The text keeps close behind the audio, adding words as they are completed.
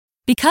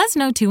Because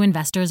no two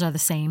investors are the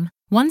same,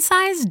 one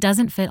size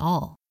doesn't fit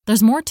all.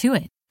 There's more to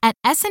it. At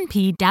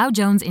S&P Dow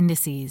Jones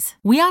Indices,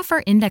 we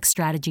offer index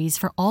strategies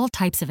for all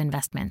types of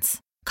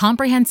investments.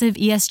 Comprehensive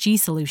ESG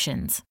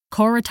solutions,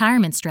 core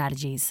retirement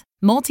strategies,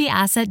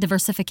 multi-asset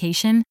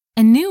diversification,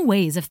 and new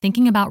ways of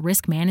thinking about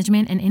risk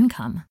management and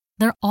income.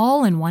 They're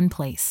all in one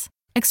place.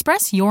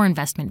 Express your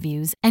investment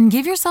views and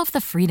give yourself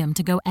the freedom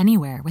to go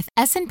anywhere with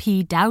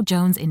S&P Dow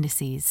Jones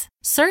Indices.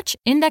 Search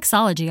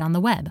Indexology on the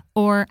web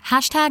or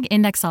hashtag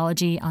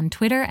Indexology on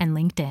Twitter and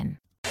LinkedIn.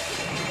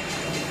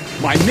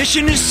 My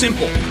mission is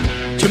simple,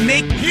 to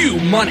make you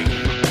money.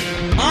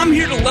 I'm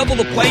here to level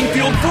the playing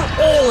field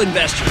for all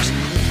investors.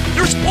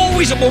 There's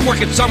always a bull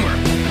market somewhere,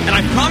 and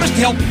I promise to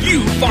help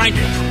you find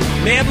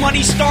it. Mad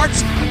Money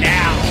starts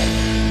now.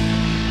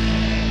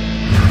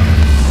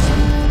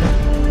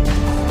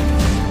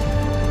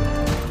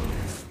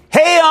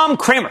 Hey, I'm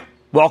Cramer.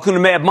 Welcome to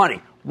Mad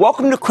Money.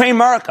 Welcome to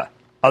Cramerica.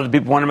 Other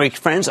people want to make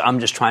friends.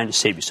 I'm just trying to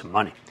save you some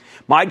money.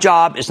 My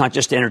job is not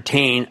just to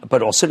entertain,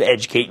 but also to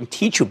educate and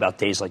teach you about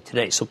days like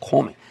today. So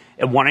call me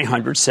at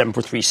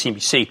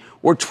 1-800-743-CNBC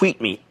or tweet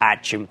me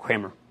at Jim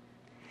Cramer.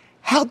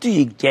 How do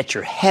you get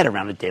your head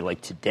around a day like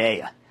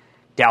today?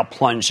 Dow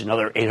plunged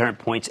another 800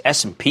 points.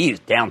 S&P is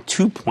down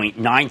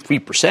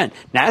 2.93%.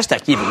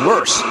 NASDAQ even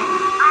worse,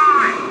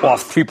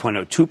 off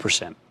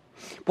 3.02%.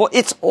 Well,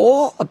 it's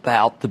all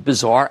about the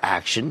bizarre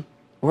action,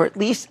 or at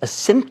least a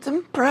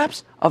symptom,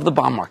 perhaps, of the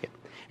bond market.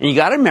 And you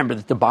got to remember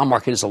that the bond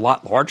market is a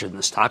lot larger than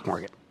the stock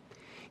market.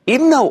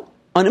 Even though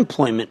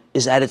unemployment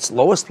is at its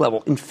lowest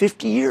level in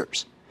 50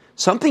 years,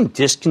 something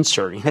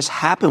disconcerting has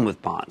happened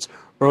with bonds.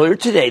 Earlier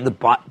today, the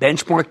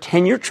benchmark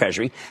 10-year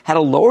Treasury had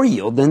a lower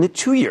yield than the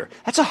 2-year.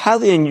 That's a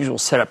highly unusual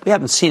setup. We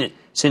haven't seen it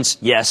since,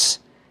 yes,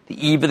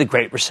 the eve of the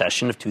Great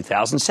Recession of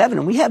 2007.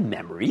 And we have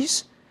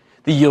memories.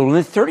 The yield on the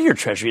 30-year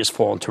Treasury has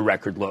fallen to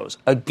record lows.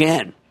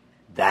 Again,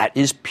 that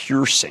is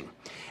piercing.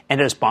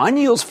 And as bond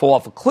yields fall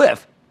off a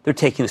cliff, they're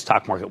taking the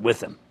stock market with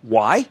them.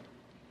 Why?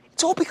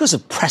 It's all because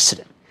of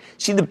precedent.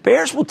 See, the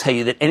bears will tell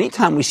you that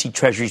anytime we see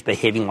Treasuries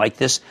behaving like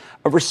this,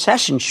 a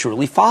recession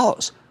surely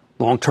follows.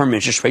 Long-term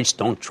interest rates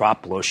don't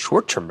drop below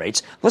short-term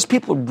rates unless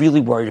people are really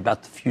worried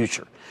about the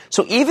future.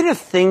 So even if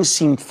things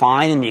seem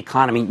fine in the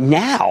economy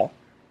now,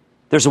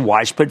 there's a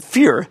widespread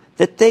fear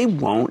that they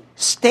won't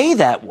stay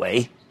that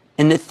way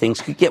and that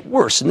things could get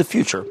worse in the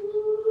future.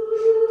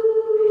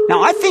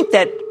 Now, I think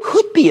that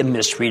could be a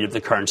misread of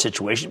the current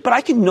situation, but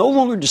I can no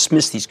longer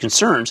dismiss these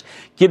concerns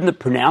given the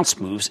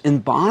pronounced moves in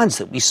bonds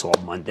that we saw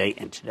Monday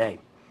and today.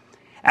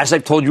 As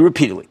I've told you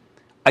repeatedly,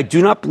 I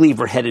do not believe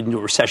we're headed into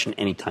a recession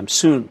anytime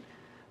soon.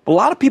 But a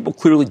lot of people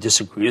clearly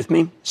disagree with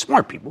me,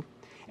 smart people,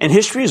 and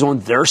history is on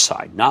their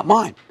side, not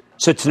mine.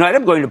 So tonight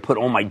I'm going to put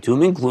on my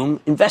doom and gloom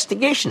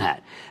investigation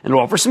hat and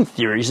offer some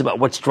theories about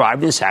what's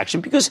driving this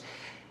action because,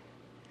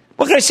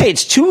 what can I say,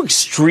 it's too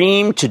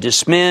extreme to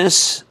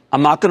dismiss.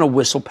 I'm not going to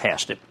whistle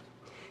past it.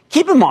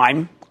 Keep in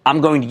mind,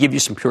 I'm going to give you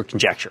some pure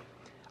conjecture.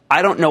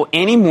 I don't know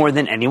any more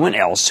than anyone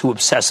else who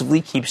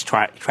obsessively keeps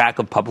track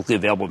of publicly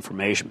available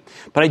information.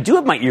 But I do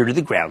have my ear to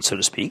the ground, so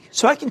to speak,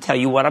 so I can tell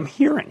you what I'm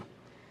hearing.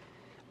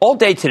 All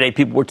day today,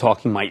 people were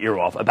talking my ear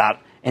off about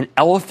an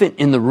elephant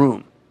in the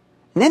room.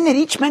 And then they'd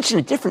each mention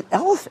a different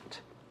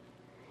elephant.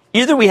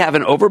 Either we have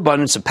an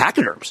overabundance of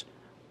pachyderms,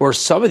 or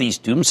some of these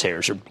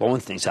doomsayers are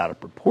blowing things out of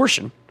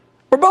proportion,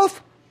 or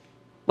both.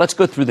 Let's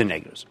go through the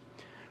negatives.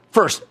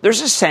 First,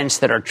 there's a sense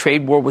that our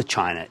trade war with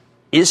China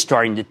is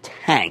starting to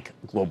tank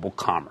global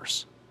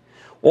commerce.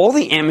 All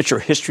the amateur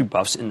history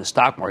buffs in the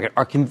stock market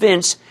are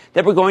convinced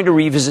that we're going to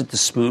revisit the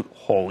Smoot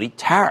Hawley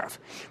tariff,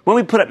 when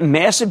we put up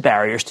massive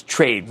barriers to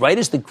trade right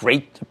as the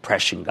Great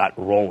Depression got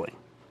rolling.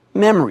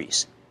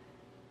 Memories.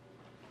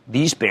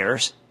 These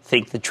bears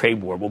think the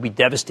trade war will be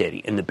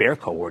devastating, and the bear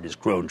cohort has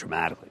grown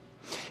dramatically.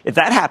 If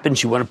that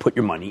happens, you want to put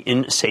your money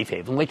in a safe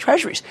haven like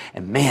Treasuries.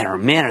 And man, oh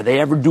man, are they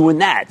ever doing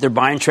that? They're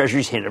buying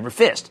Treasuries hand over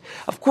fist.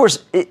 Of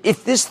course,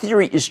 if this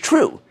theory is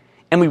true,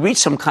 and we reach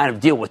some kind of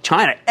deal with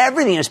China,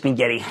 everything that's been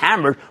getting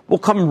hammered will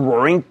come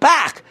roaring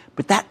back.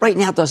 But that right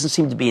now doesn't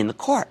seem to be in the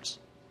cards.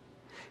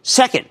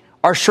 Second,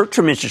 our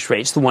short-term interest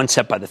rates, the ones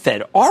set by the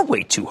Fed, are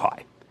way too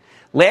high.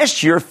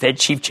 Last year, Fed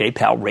Chief Jay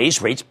Powell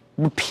raised rates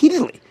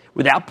repeatedly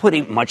without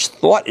putting much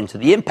thought into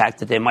the impact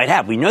that they might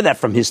have. We know that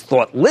from his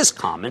thoughtless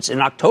comments in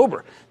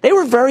October. They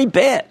were very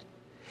bad.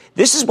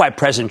 This is why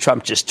President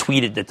Trump just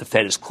tweeted that the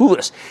Fed is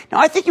clueless. Now,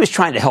 I think he was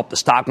trying to help the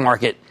stock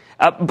market,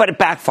 but it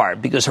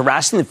backfired because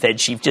harassing the Fed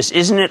chief just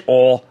isn't at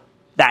all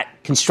that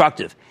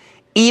constructive,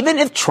 even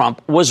if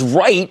Trump was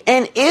right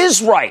and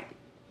is right.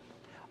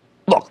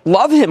 Look,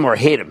 love him or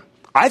hate him,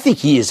 I think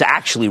he is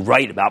actually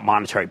right about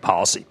monetary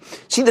policy.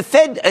 See, the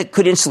Fed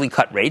could instantly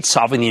cut rates,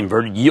 solving the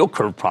inverted yield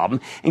curve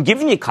problem and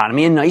giving the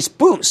economy a nice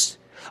boost.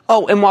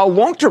 Oh, and while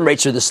long-term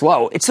rates are this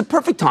low, it's the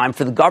perfect time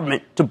for the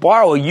government to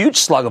borrow a huge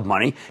slug of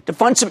money to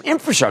fund some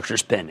infrastructure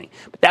spending.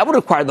 But that would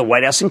require the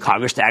White House and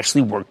Congress to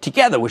actually work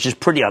together, which is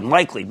pretty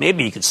unlikely.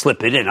 Maybe you could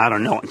slip it in, I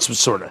don't know, in some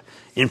sort of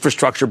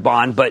infrastructure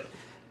bond. But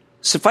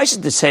suffice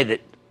it to say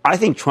that I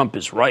think Trump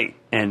is right,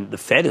 and the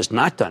Fed has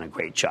not done a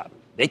great job.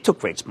 They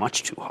took rates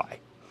much too high.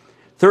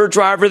 Third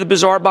driver of the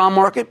bizarre bond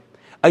market,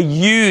 a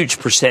huge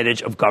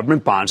percentage of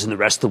government bonds in the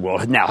rest of the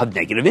world now have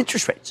negative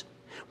interest rates.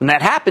 When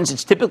that happens,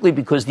 it's typically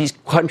because these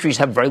countries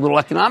have very little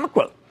economic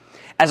growth.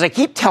 As I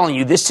keep telling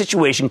you, this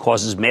situation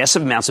causes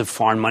massive amounts of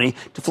foreign money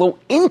to flow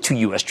into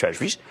U.S.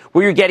 Treasuries,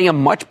 where you're getting a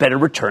much better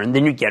return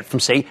than you get from,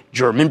 say,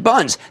 German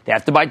bonds. They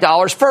have to buy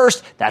dollars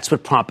first. That's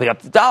what's propping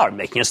up the dollar,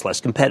 making us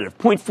less competitive.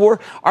 Point 4,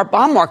 our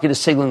bond market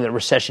is signaling that a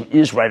recession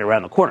is right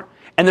around the corner.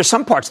 And there's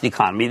some parts of the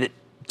economy that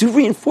do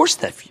reinforce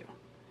that view.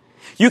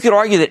 You could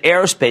argue that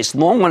aerospace,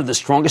 long one of the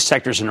strongest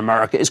sectors in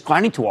America, is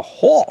grinding to a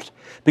halt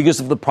because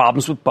of the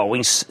problems with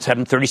Boeing's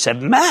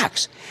 737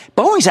 MAX.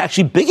 Boeing's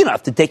actually big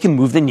enough that they can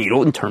move the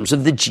needle in terms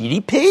of the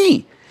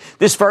GDP.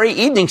 This very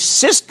evening,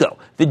 Cisco,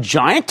 the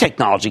giant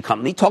technology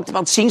company, talked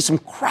about seeing some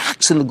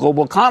cracks in the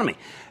global economy.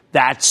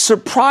 That's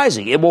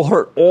surprising. It will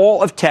hurt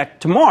all of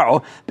tech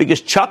tomorrow because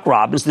Chuck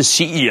Robbins, the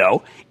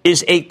CEO,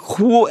 is a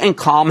cool and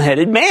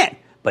calm-headed man.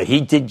 But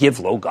he did give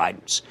low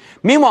guidance.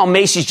 Meanwhile,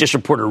 Macy's just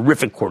reported a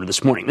horrific quarter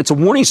this morning. It's a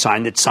warning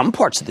sign that some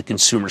parts of the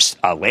consumer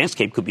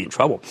landscape could be in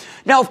trouble.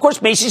 Now, of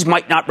course, Macy's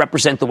might not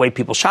represent the way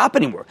people shop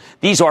anymore.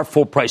 These are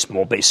full-price,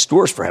 mall-based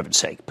stores, for heaven's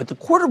sake. But the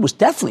quarter was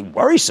definitely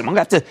worrisome. I'm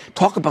going to have to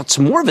talk about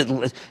more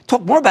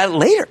about it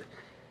later.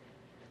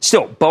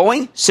 Still,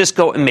 Boeing,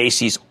 Cisco, and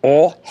Macy's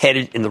all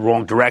headed in the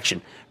wrong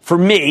direction. For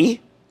me,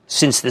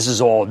 since this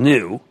is all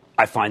new,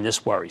 I find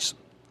this worrisome.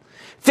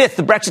 Fifth,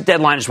 the Brexit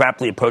deadline is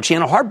rapidly approaching,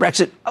 and a hard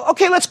Brexit,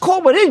 okay, let's call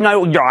it what it is.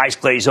 Now your eyes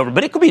glaze over,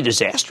 but it could be a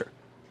disaster.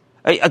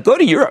 I go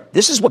to Europe.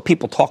 This is what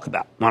people talk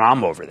about when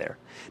I'm over there.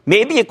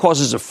 Maybe it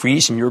causes a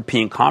freeze in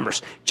European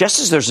commerce,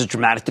 just as there's a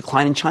dramatic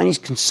decline in Chinese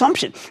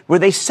consumption, where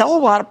they sell a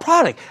lot of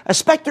product. A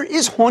specter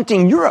is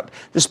haunting Europe,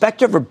 the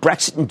specter of a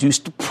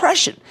Brexit-induced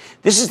depression.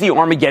 This is the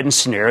Armageddon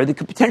scenario that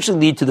could potentially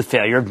lead to the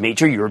failure of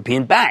major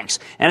European banks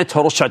and a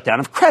total shutdown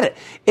of credit.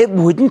 It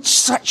wouldn't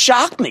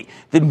shock me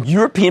that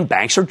European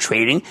banks are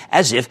trading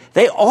as if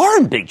they are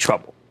in big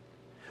trouble.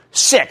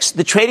 Six,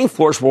 the trading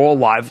floors were all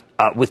alive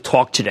with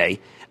talk today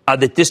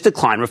that this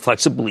decline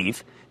reflects a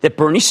belief that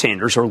Bernie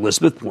Sanders or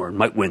Elizabeth Warren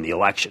might win the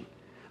election.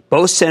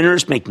 Both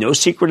senators make no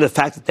secret of the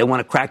fact that they want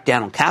to crack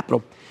down on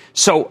capital.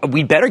 So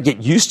we better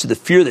get used to the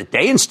fear that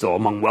they instill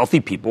among wealthy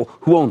people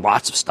who own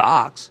lots of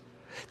stocks.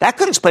 That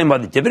could explain why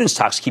the dividend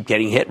stocks keep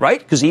getting hit, right?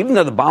 Because even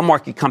though the bond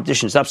market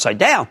competition is upside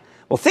down,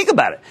 well, think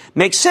about it.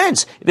 Makes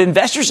sense. If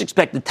investors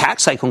expect the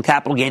tax cycle on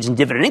capital gains and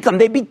dividend income,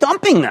 they'd be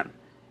dumping them.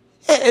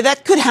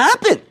 That could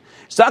happen.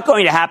 It's not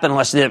going to happen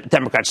unless the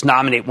Democrats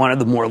nominate one of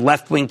the more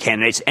left-wing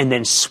candidates and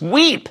then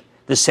sweep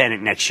the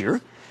Senate next year.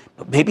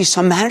 But maybe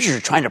some managers are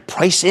trying to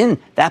price in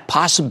that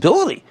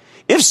possibility.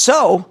 If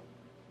so,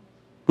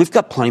 we've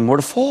got plenty more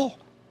to fall.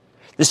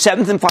 The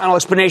seventh and final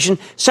explanation,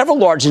 several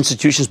large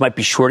institutions might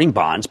be shorting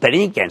bonds,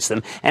 betting against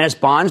them, and as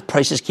bond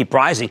prices keep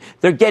rising,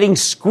 they're getting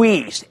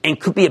squeezed and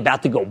could be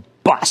about to go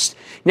bust.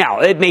 Now,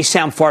 it may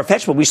sound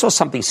far-fetched, but we saw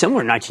something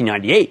similar in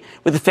 1998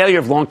 with the failure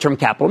of long-term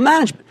capital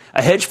management,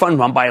 a hedge fund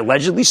run by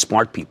allegedly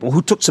smart people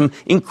who took some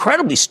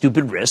incredibly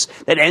stupid risks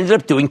that ended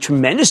up doing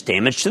tremendous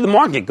damage to the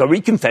market. Go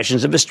read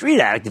Confessions of a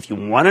Street Addict if you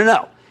want to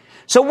know.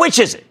 So which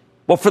is it?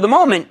 Well, for the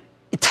moment,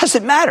 it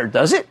doesn't matter,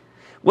 does it?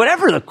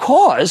 Whatever the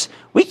cause,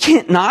 we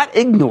can't not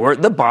ignore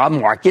the bond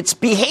market's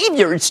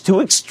behavior. It's too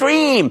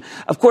extreme.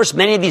 Of course,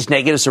 many of these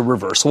negatives are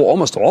reversible.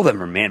 Almost all of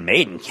them are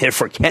man-made and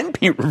therefore can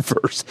be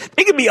reversed.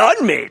 They can be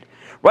unmade.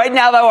 Right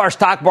now, though, our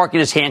stock market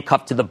is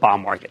handcuffed to the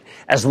bond market.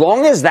 As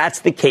long as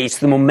that's the case,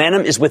 the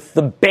momentum is with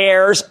the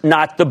bears,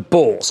 not the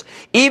bulls.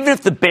 Even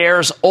if the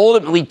bears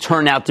ultimately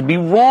turn out to be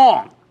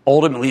wrong.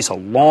 Ultimately, it's a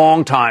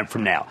long time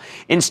from now.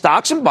 In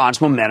stocks and bonds,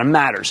 momentum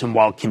matters. And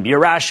while it can be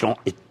irrational,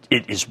 it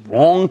is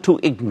wrong to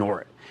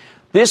ignore it.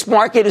 This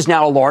market is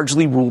now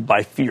largely ruled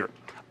by fear.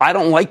 I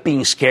don't like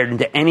being scared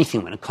into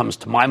anything when it comes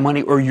to my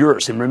money or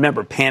yours. And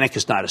remember, panic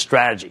is not a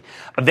strategy.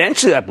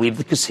 Eventually, I believe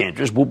the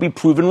Cassandras will be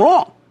proven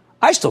wrong.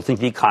 I still think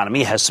the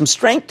economy has some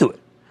strength to it,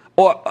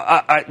 or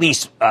at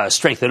least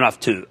strength enough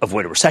to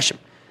avoid a recession.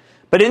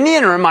 But in the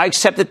interim, I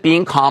accept that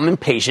being calm and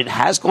patient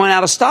has gone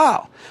out of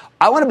style.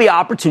 I want to be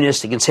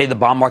opportunistic and say the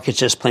bond market's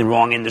just plain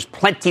wrong and there's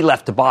plenty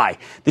left to buy.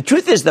 The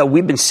truth is, though,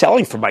 we've been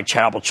selling for my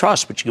charitable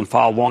trust, which you can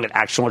follow along at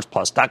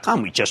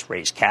actionalertsplus.com. We just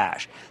raised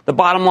cash. The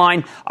bottom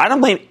line, I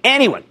don't blame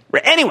anyone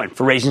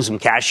for raising some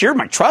cash here.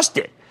 My trust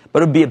did.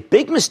 But it would be a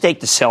big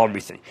mistake to sell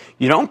everything.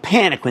 You don't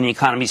panic when the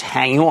economy's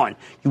hanging on.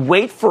 You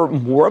wait for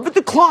more of a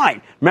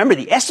decline. Remember,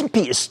 the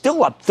S&P is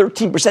still up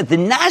 13%. The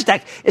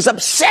NASDAQ is up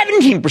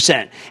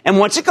 17%. And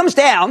once it comes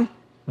down,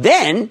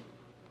 then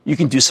you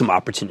can do some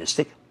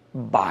opportunistic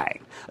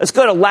buying. Let's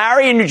go to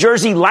Larry in New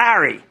Jersey.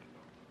 Larry.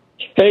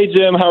 Hey,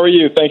 Jim. How are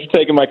you? Thanks for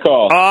taking my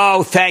call.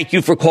 Oh, thank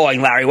you for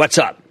calling, Larry. What's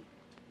up?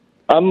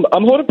 I'm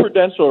holding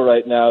Prudential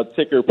right now,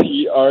 ticker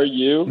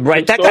PRU.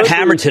 Right, that got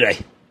hammered today.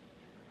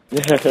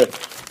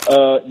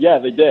 Yeah,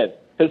 they did.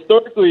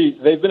 Historically,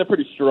 they've been a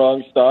pretty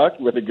strong stock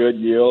with a good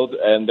yield,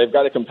 and they've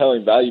got a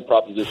compelling value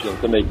proposition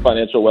to make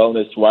financial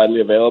wellness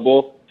widely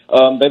available.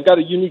 They've got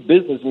a unique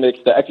business mix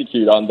to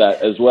execute on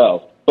that as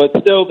well. But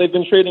still, they've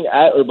been trading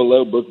at or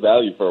below book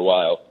value for a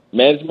while.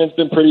 Management's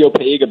been pretty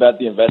opaque about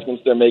the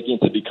investments they're making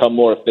to become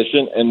more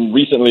efficient, and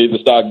recently the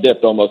stock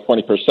dipped almost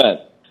 20%.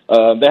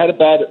 They had a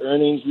bad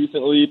earnings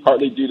recently,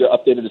 partly due to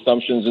updated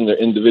assumptions in their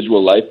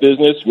individual life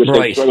business, which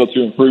they struggled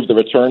to improve the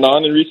return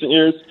on in recent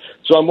years.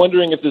 So I'm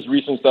wondering if this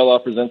recent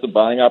sell-off presents a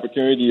buying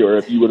opportunity, or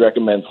if you would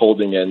recommend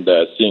holding and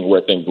seeing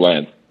where things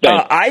land.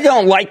 I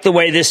don't like the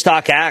way this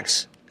stock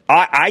acts.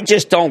 I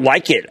just don't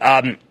like it.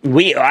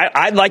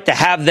 I'd like to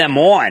have them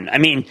on. I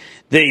mean,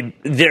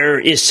 there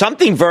is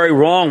something very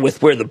wrong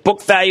with where the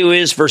book value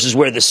is versus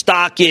where the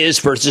stock is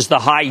versus the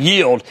high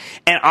yield.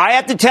 And I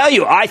have to tell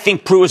you, I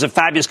think Pru is a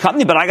fabulous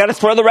company, but I got to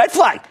throw the red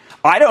flag.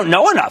 I don't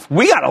know enough.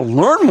 We got to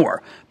learn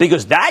more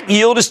because that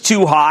yield is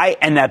too high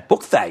and that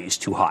book value is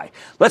too high.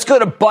 Let's go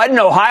to Bud in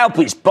Ohio,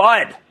 please.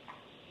 Bud.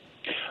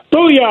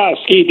 Booyah,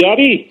 Ski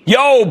Daddy.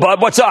 Yo,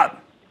 Bud, what's up?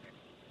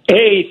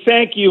 Hey,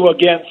 thank you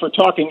again for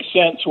talking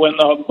sense when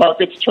the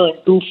markets turn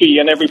goofy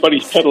and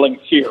everybody's peddling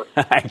fear.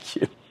 Thank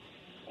you.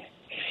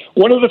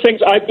 One of the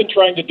things I've been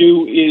trying to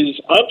do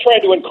is I'm trying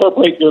to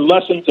incorporate your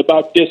lessons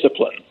about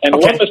discipline. And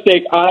one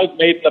mistake I've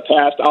made in the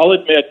past, I'll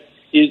admit,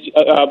 is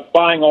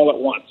buying all at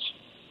once.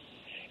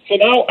 So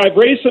now I've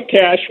raised some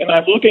cash, and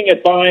I'm looking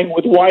at buying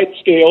with wide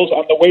scales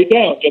on the way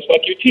down, just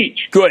like you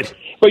teach. Good.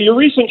 But your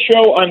recent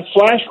show on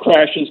flash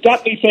crashes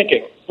got me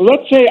thinking.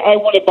 Let's say I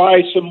want to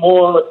buy some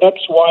more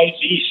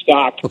XYZ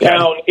stock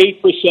down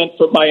 8%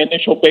 from my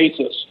initial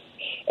basis.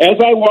 As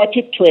I watch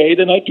it trade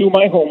and I do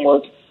my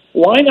homework,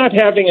 why not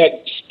have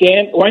a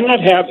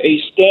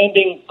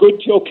standing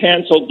good till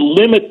canceled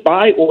limit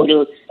buy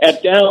order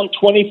at down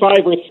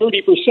 25 or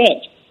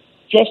 30%?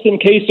 Just in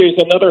case there's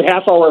another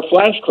half-hour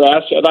flash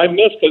crash that I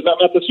missed because I'm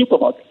at the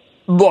supermarket.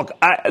 Look,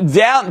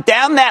 down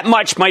that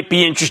much might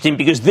be interesting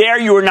because there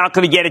you are not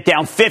going to get it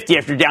down 50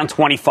 after down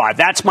 25.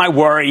 That's my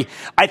worry.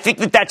 I think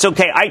that's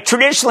okay. I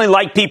traditionally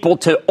like people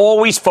to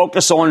always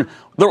focus on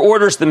their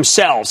orders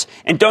themselves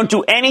and don't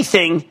do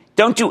anything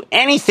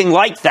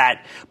like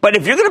that. But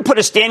if you're going to put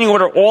a standing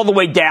order all the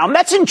way down,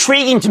 that's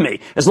intriguing to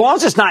me. As long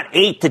as it's not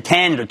 8 to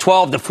 10 to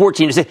 12 to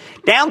 14, it's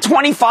down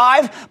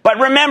 25.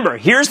 But remember,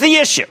 here's the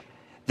issue.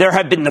 There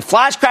have been the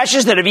flash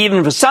crashes that have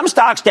even, for some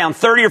stocks, down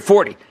 30 or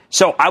 40.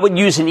 So I would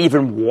use an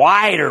even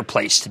wider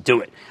place to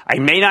do it. I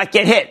may not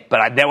get hit,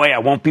 but that way I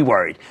won't be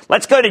worried.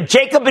 Let's go to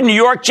Jacob in New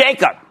York.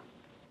 Jacob.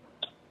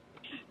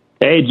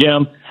 Hey,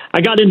 Jim. I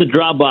got into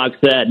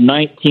Dropbox at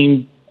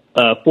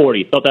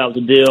 1940. Thought that was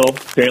a deal.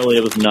 Apparently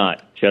it was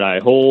not. Should I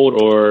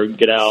hold or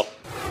get out?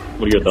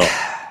 What are your thoughts?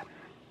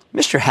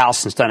 Mr.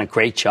 Howson's done a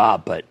great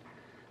job, but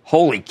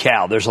holy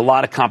cow, there's a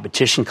lot of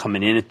competition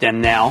coming in at them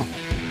now.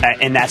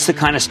 And that's the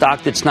kind of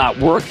stock that's not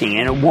working,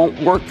 and it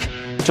won't work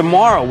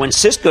tomorrow when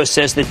Cisco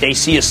says that they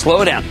see a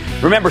slowdown.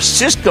 Remember,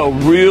 Cisco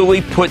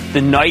really put the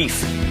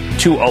knife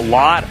to a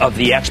lot of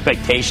the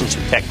expectations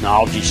of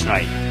technology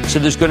tonight. So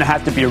there's going to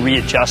have to be a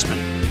readjustment.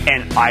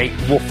 And I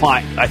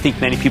think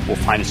many people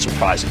will find it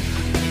surprising.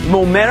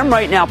 Momentum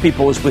right now,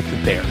 people, is with the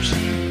Bears,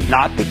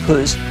 not with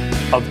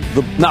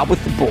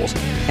the Bulls.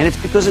 And it's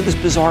because of this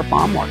bizarre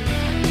bond market.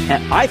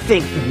 And I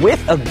think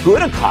with a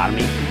good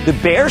economy, the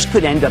Bears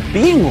could end up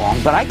being wrong,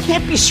 but I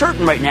can't be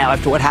certain right now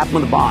after what happened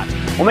with the bonds.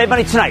 Well, Mad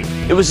Money tonight,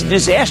 it was a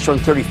disaster on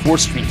 34th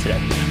Street today.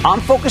 I'm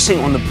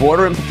focusing on the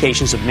broader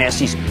implications of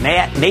Macy's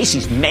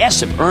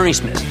massive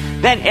earnings miss.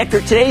 Then,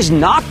 after today's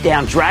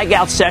knockdown,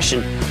 drag-out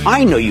session,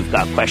 I know you've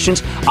got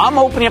questions. I'm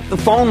opening up the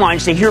phone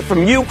lines to hear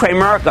from you,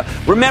 Cramerica.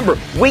 Remember,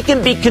 we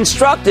can be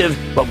constructive,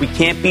 but we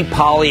can't be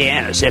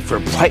Pollyannas. After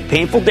a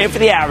painful day for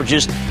the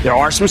averages, there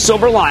are some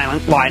silver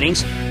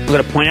linings. We're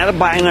going to point out a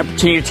buying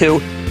opportunity or two,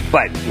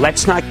 but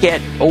let's not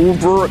get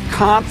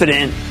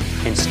overconfident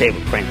and stay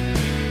with Cramer.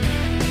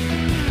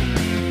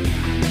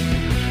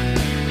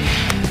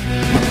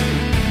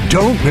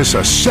 Don't miss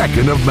a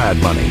second of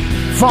Mad Money.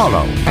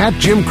 Follow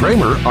 @Jim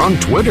Cramer on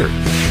Twitter.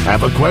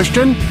 Have a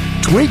question?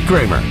 Tweet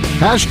Cramer.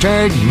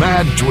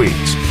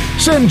 #MadTweets.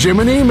 Send Jim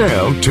an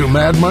email to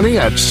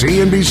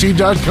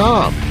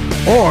madmoney@cnbc.com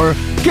or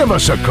give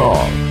us a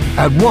call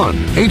at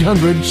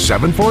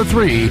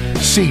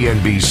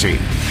 1-800-743-CNBC.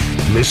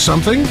 Miss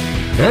something?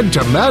 Head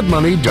to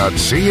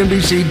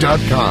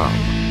madmoney.cnbc.com.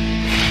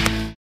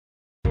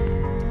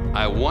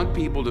 I want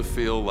people to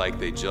feel like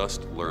they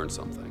just learned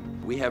something.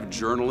 We have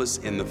journalists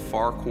in the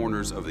far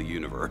corners of the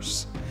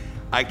universe.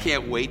 I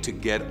can't wait to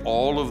get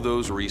all of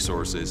those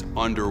resources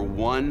under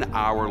 1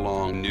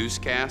 hour-long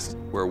newscast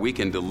where we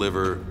can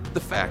deliver the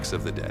facts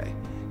of the day,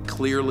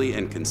 clearly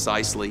and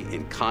concisely,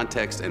 in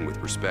context and with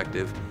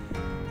perspective,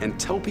 and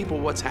tell people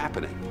what's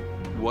happening,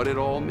 what it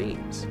all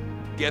means.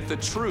 Get the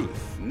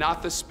truth,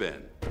 not the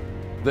spin.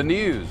 The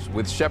News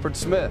with Shepard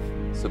Smith.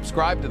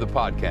 Subscribe to the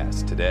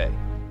podcast today.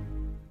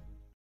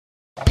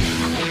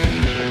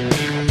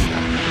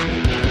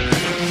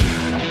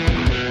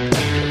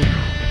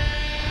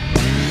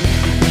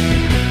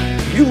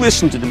 You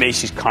listened to the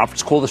Macy's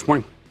conference call this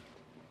morning.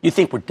 You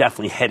think we're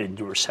definitely headed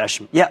into a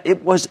recession. Yeah,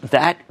 it was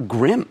that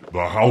grim.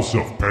 The house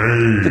of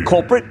pain. The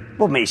culprit?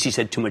 Well, Macy's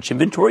had too much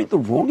inventory, the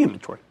wrong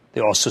inventory.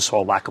 They also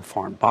saw a lack of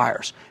foreign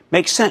buyers.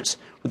 Makes sense.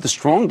 With the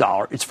strong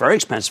dollar, it's very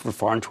expensive for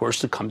foreign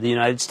tourists to come to the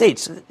United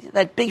States.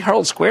 That big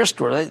Herald Square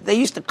store, they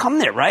used to come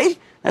there, right?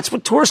 That's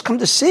what tourists come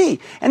to see.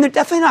 And they're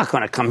definitely not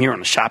going to come here on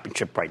a shopping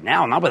trip right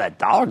now, not with that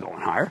dollar going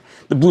higher.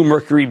 The Blue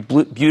Mercury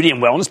beauty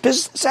and wellness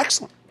business is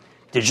excellent.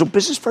 Digital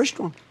business, very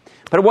strong.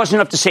 But it wasn't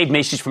enough to save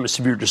Macy's from a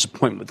severe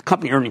disappointment. With the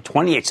company earning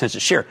 28 cents a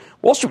share,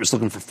 Wall Street was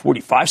looking for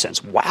 45 cents.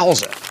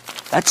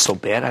 Wowza. That's so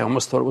bad, I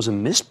almost thought it was a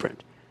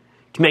misprint.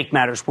 To make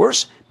matters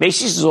worse,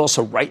 Macy's is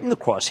also right in the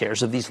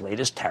crosshairs of these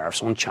latest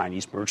tariffs on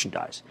Chinese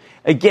merchandise.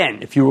 Again,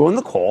 if you were on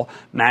the call,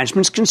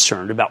 management's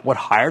concerned about what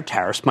higher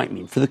tariffs might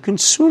mean for the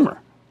consumer.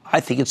 I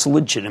think it's a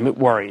legitimate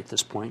worry at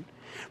this point.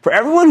 For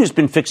everyone who's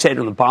been fixated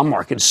on the bond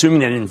market,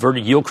 assuming that an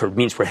inverted yield curve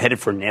means we're headed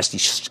for a nasty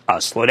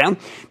slowdown,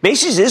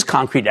 Macy's is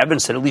concrete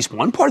evidence that at least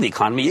one part of the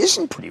economy is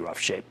in pretty rough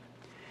shape.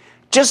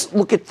 Just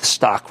look at the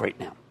stock right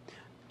now.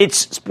 It's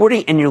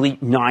sporting a nearly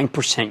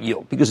 9%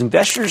 yield because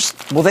investors,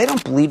 well, they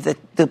don't believe that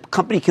the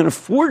company can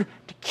afford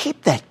to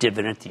keep that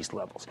dividend at these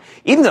levels,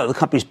 even though the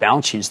company's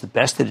balance sheet is the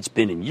best that it's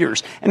been in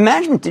years, and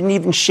management didn't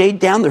even shade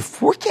down their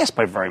forecast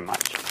by very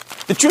much.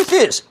 The truth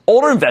is,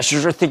 older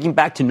investors are thinking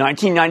back to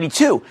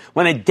 1992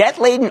 when a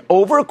debt-laden,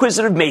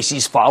 over-acquisitive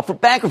Macy's filed for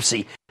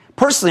bankruptcy.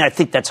 Personally, I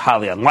think that's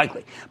highly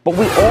unlikely. But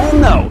we all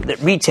know that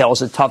retail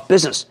is a tough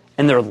business,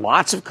 and there are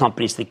lots of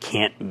companies that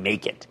can't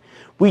make it.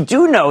 We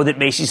do know that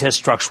Macy's has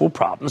structural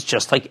problems,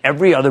 just like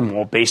every other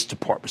mall-based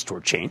department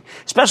store chain,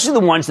 especially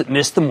the ones that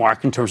miss the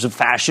mark in terms of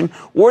fashion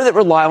or that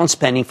rely on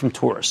spending from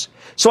tourists.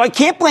 So I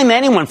can't blame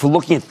anyone for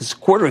looking at this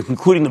quarter and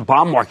concluding the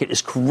bond market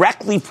is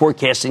correctly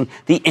forecasting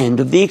the end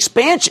of the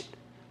expansion,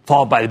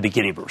 followed by the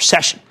beginning of a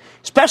recession,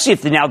 especially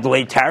if the now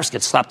delayed tariffs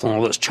get slapped on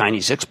all those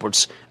Chinese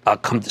exports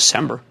come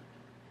December.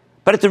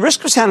 But at the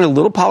risk of sounding a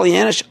little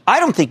Pollyannish, I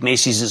don't think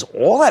Macy's is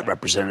all that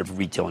representative of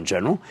retail in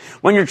general.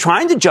 When you're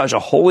trying to judge a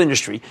whole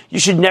industry, you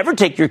should never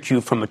take your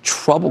cue from a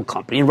troubled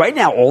company. And right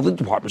now, all the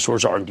department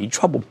stores are indeed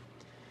troubled.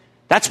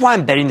 That's why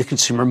I'm betting the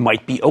consumer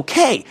might be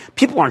okay.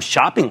 People aren't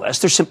shopping less.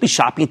 They're simply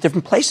shopping at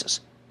different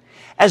places.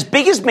 As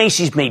big as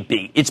Macy's may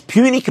be, it's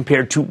puny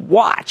compared to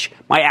WATCH,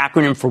 my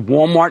acronym for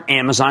Walmart,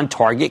 Amazon,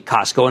 Target,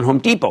 Costco, and Home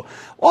Depot,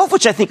 all of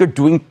which I think are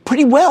doing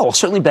pretty well,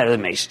 certainly better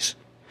than Macy's.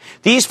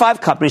 These five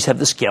companies have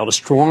the scale to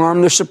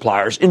strong-arm their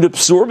suppliers into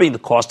absorbing the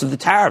cost of the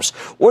tariffs,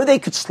 or they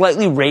could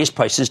slightly raise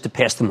prices to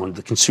pass them on to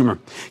the consumer.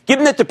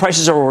 Given that the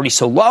prices are already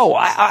so low,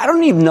 I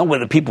don't even know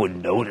whether people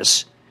would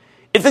notice.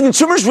 If the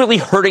consumer's really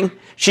hurting,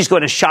 she's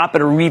going to shop at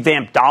a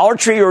revamped Dollar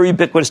Tree or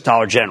ubiquitous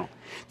Dollar General.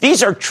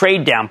 These are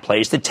trade-down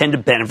plays that tend to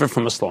benefit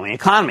from a slowing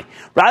economy.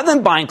 Rather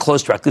than buying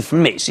clothes directly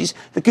from Macy's,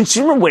 the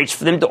consumer waits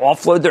for them to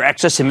offload their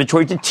excess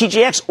inventory to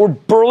TJX or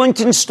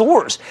Burlington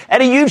stores at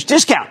a huge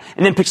discount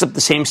and then picks up the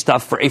same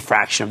stuff for a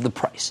fraction of the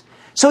price.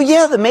 So,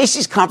 yeah, the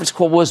Macy's conference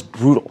call was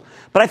brutal.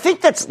 But I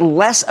think that's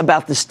less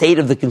about the state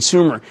of the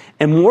consumer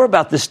and more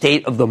about the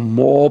state of the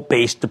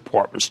mall-based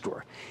department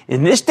store.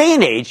 In this day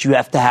and age, you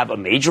have to have a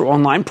major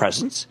online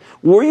presence,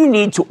 or you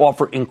need to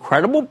offer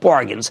incredible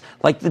bargains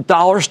like the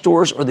dollar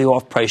stores or the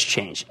off-price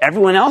chains.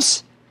 Everyone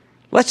else,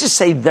 let's just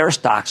say their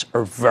stocks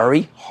are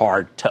very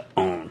hard to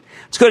own.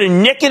 Let's go to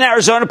Nick in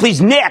Arizona, please.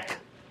 Nick.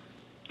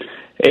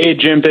 Hey,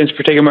 Jim. Thanks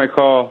for taking my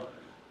call.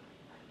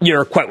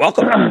 You're quite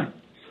welcome.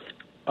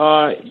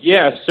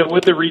 So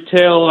with the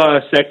retail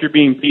sector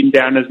being beaten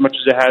down as much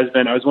as it has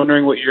been, I was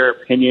wondering what your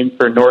opinion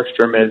for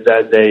Nordstrom is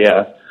as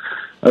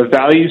a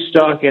value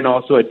stock and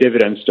also a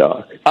dividend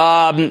stock.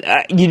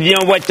 You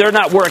know what? They're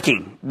not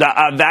working.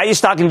 The value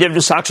stock and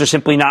dividend stocks are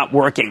simply not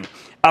working.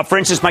 For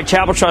instance, my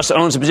Travel Trust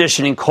owns a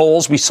position in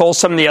Kohl's. We sold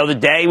some the other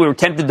day. We were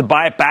tempted to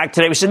buy it back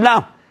today. We said,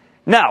 no.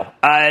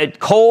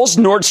 Kohl's,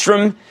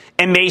 Nordstrom,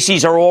 and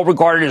Macy's are all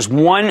regarded as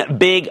one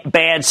big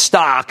bad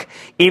stock,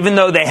 even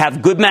though they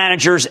have good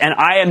managers, and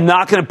I am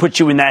not going to put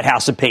you in that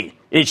house of pain.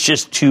 It's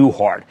just too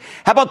hard.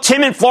 How about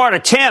Tim in Florida?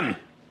 Tim.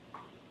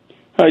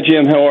 Hi,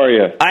 Jim. How are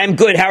you? I'm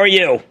good. How are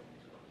you?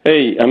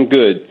 Hey, I'm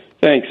good.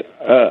 Thanks.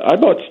 I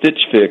bought Stitch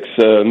Fix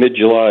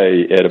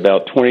mid-July at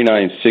about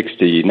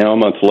 $29.60. Now a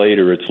month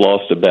later, it's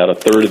lost about a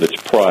third of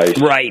its price.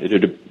 Right.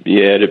 It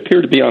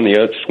appeared to be on the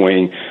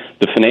upswing.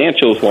 The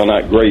financials, while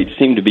not great,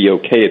 seemed to be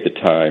okay at the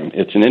time.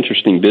 It's an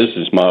interesting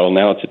business model.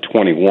 Now it's at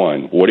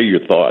 21. What are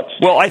your thoughts?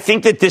 Well, I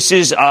think that this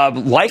is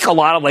like a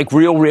lot of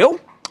Real,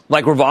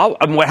 like Revolve.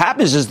 What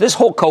happens is this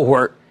whole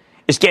cohort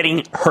is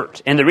getting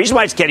hurt. And the reason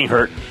why it's getting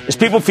hurt is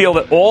people feel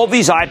that all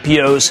these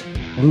IPOs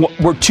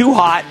were too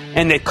hot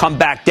and they've come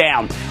back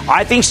down.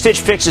 I think Stitch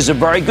Fix is a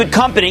very good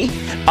company.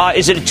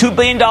 Is it a $2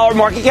 billion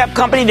market cap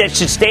company that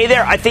should stay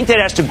there? I think that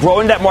has to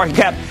grow in that market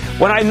cap.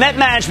 When I met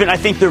management, I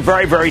think they're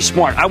very, very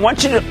smart. I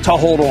want you to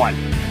hold on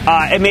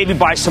and maybe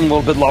buy some a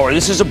little bit lower.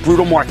 This is a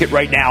brutal market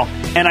right now,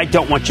 and I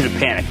don't want you to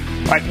panic.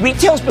 All right,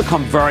 retail's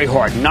become very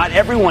hard. Not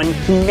everyone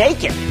can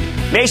make it.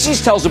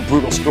 Macy's tells a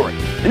brutal story.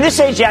 In this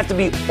age, you have to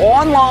be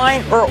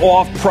online or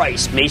off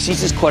price.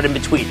 Macy's is caught in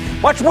between.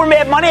 Much more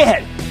mad money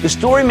ahead. The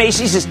story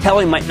Macy's is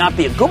telling might not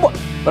be a good one,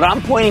 but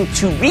I'm pointing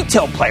to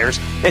retail players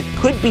that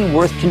could be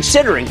worth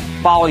considering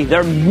following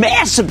their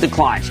massive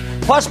declines.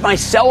 Plus, my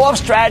sell-off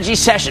strategy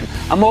session.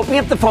 I'm opening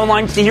up the phone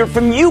lines to hear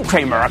from you,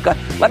 Cramerica.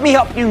 Let me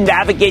help you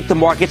navigate the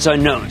market's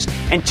unknowns.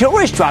 And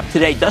Tilray's drop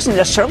today doesn't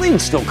necessarily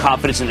instill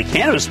confidence in the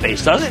cannabis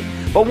space, does it?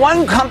 But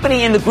one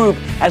company in the group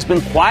has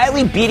been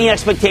quietly beating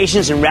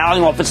expectations and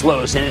rallying off its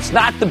lows, and it's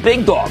not the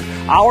big dog.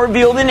 I'll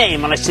reveal the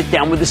name when I sit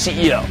down with the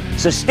CEO.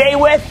 So stay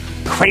with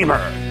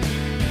Cramer.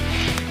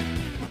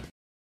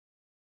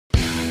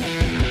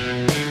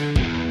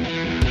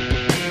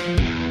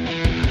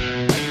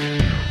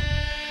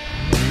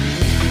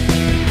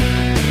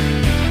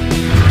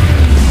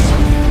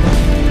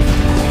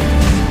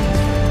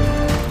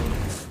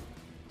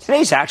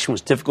 Today's action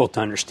was difficult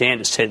to understand,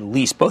 to say the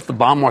least, both the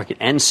bond market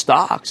and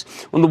stocks.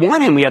 On the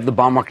one hand, we have the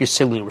bond market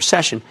signaling a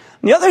recession.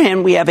 On the other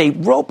hand, we have a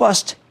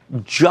robust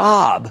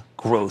job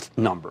growth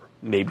number.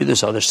 Maybe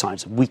there's other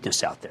signs of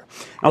weakness out there.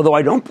 Although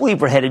I don't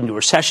believe we're headed into a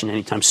recession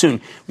anytime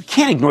soon, we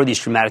can't ignore these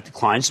dramatic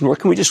declines, nor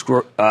can we just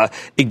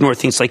ignore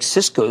things like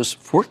Cisco's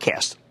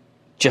forecast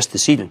just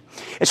this evening.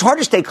 It's hard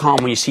to stay calm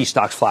when you see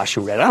stocks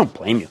flashing red. I don't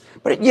blame you.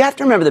 But you have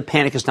to remember that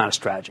panic is not a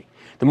strategy.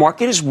 The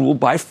market is ruled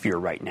by fear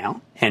right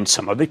now, and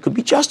some of it could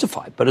be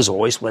justified. But as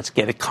always, let's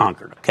get it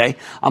conquered, okay?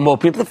 I'm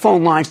opening up the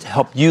phone lines to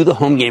help you, the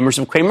home gamers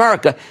of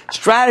Cramerica,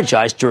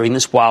 strategize during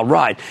this wild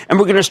ride. And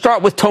we're going to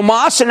start with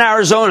Tomas in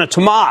Arizona.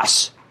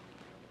 Tomas.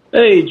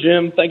 Hey,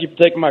 Jim. Thank you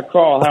for taking my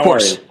call. How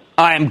are you?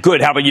 I am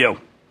good. How about you?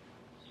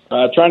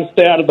 Trying to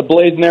stay out of the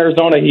blazing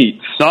Arizona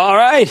heat. All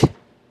right.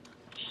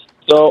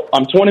 So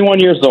I'm 21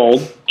 years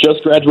old,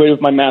 just graduated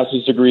with my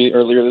master's degree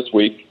earlier this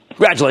week.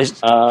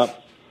 Congratulations.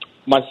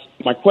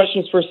 My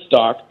question is for a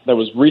stock that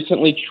was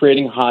recently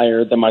trading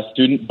higher than my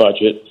student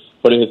budget,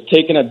 but it has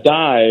taken a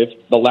dive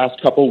the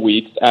last couple of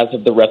weeks, as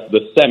have the rest of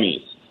the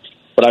semis.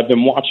 But I've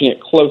been watching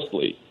it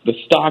closely. The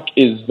stock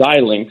is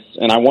Xilinx,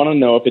 and I want to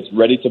know if it's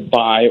ready to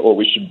buy or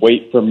we should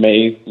wait for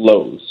May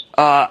lows.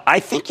 I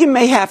think you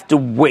may have to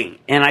wait.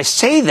 And I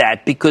say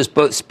that because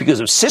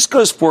of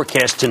Cisco's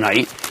forecast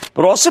tonight,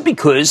 but also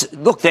because,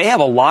 look, they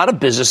have a lot of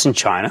business in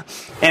China.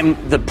 And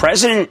the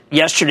president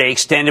yesterday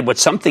extended what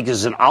some think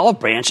is an olive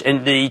branch,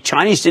 and the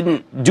Chinese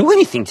didn't do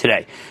anything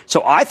today.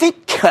 So I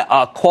think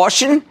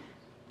caution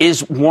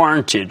is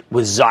warranted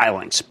with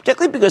Xilinx,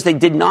 particularly because they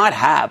did not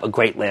have a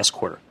great last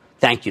quarter.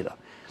 Thank you, though.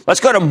 Let's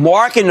go to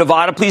Mark in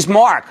Nevada. Please,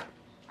 Mark.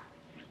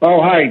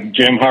 Oh, hi,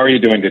 Jim. How are you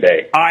doing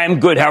today? I am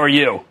good. How are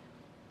you?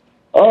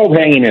 Oh,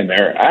 hanging in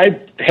there.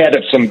 I've had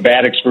some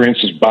bad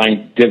experiences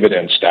buying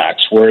dividend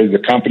stocks where the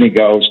company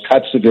goes,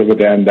 cuts the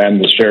dividend, then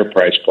the share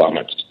price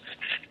plummets.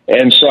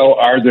 And so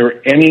are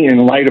there any, in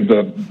light of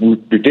the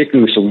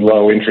ridiculously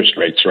low interest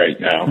rates right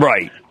now,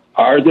 right?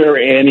 Are there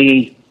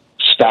any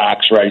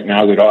stocks right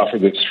now that offer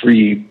the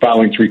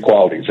following three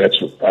qualities? That's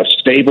a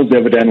stable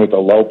dividend with a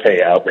low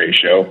payout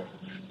ratio,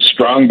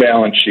 strong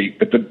balance sheet,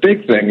 but the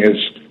big thing is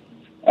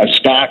a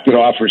stock that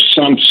offers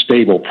some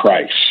stable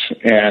price.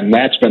 And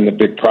that's been the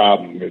big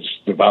problem, is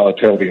the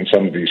volatility in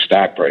some of these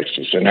stock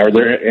prices. And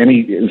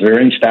is there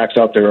any stocks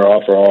out there that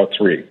offer all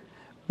three?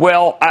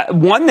 Well,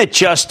 one that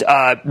just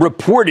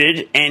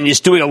reported and is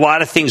doing a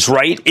lot of things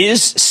right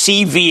is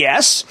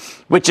CVS,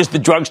 which is the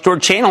drugstore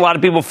chain. A lot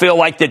of people feel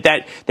like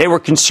that they were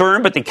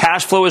concerned, but the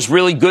cash flow is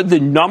really good. The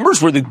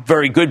numbers were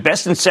very good,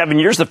 best in 7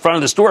 years, the front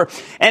of the store,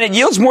 and it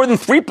yields more than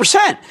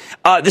 3%.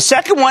 The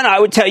second one I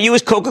would tell you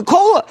is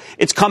Coca-Cola.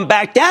 It's come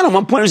back down. At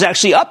one point, it was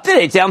actually up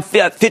today. It's down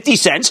 50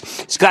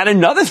 cents. It's got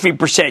another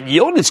 3%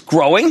 yield. It's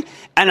growing,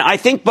 and I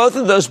think both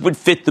of those would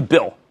fit the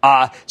bill.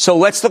 So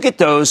let's look at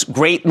those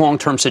great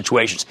long-term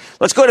situations.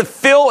 Let's go to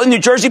Phil in New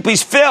Jersey,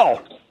 please.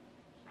 Phil.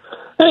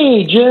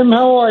 Hey, Jim.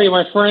 How are you,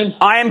 my friend?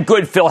 I am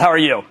good, Phil. How are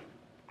you?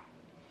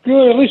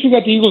 Good. At least we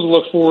got the Eagles to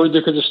look forward to,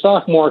 because the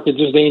stock market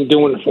just ain't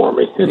doing it for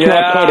me. It's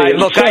not cutting it.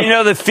 Look, I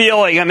know the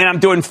feeling. I mean, I'm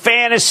doing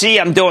fantasy.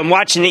 I'm doing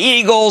watching the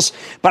Eagles.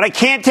 But I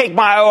can't take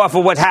my eye off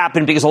of what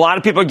happened because a lot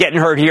of people are getting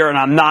hurt here, and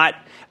I'm not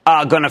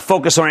going to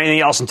focus on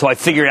anything else until I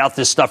figure out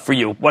this stuff for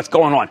you. What's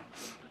going on?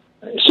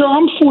 So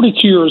I'm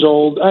 42 years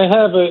old. I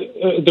have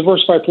a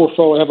diversified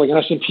portfolio. I have like an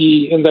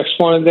S&P index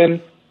fund, and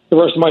then the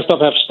rest of my stuff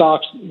I have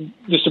stocks,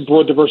 just a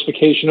broad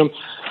diversification of them.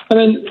 And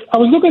then I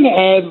was looking to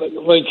add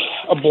like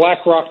a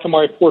BlackRock to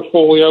my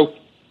portfolio.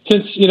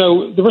 Since,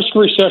 the risk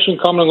of recession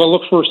coming, I'm going to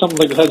look for something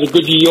like that has a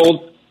good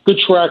yield, good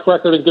track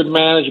record, and good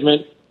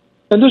management.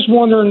 And just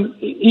wondering,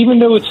 even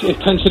though it's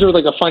considered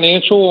like a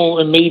financial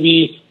and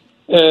maybe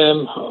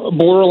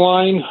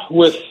borderline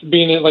with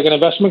being like an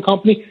investment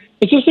company,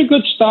 is this a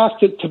good stock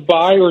to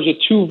buy, or is it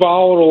too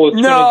volatile?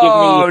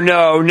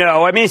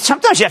 No. I mean,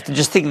 sometimes you have to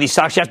just think of these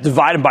stocks. You have to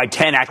divide them by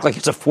 10, act like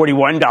it's a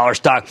 $41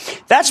 stock.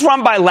 That's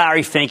run by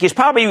Larry Fink. He's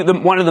probably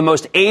one of the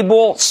most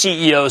able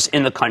CEOs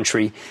in the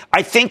country.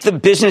 I think the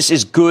business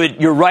is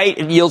good. You're right.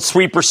 It yields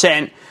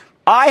 3%.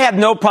 I have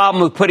no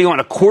problem with putting on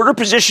a quarter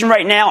position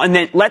right now and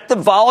then let the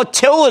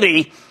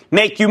volatility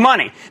make you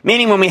money.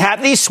 Meaning when we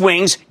have these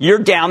swings, you're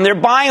down there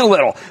buying a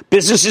little.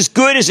 Business is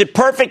good. Is it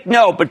perfect?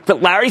 No.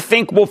 But Larry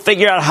Fink will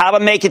figure out how to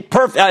make it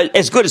perfect,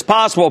 as good as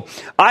possible.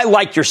 I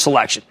like your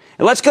selection.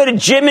 And let's go to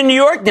Jim in New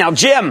York now.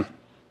 Jim.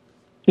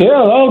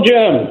 Yeah, hello,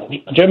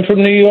 Jim. Jim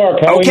from New York.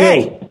 How are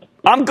you?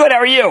 I'm good. How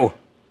are you?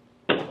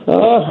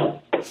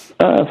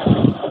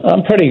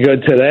 I'm pretty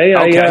good today.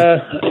 Okay.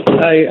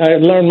 I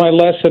learned my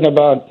lesson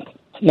about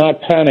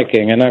not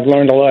panicking, and I've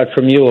learned a lot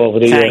from you over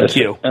the years. Thank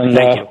you. And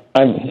Thank you.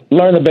 I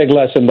learned a big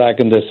lesson back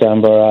in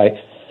December.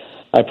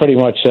 I pretty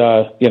much,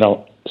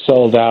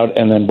 sold out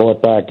and then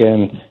bought back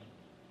in,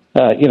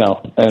 in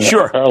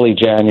early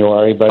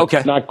January,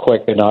 but not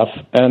quick enough.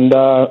 And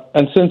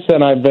since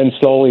then, I've been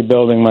slowly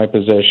building my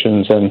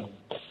positions. And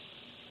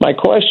my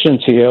question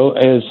to you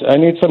is, I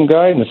need some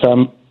guidance.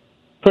 I'm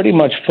pretty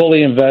much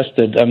fully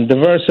invested. I'm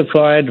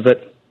diversified,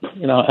 but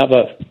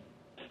have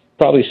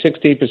probably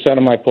 60%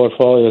 of my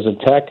portfolio is in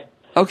tech.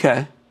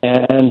 Okay.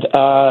 And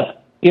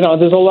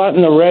there's a lot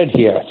in the red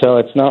here, so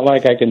it's not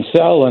like I can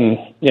sell and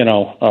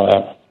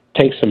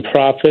take some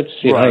profits.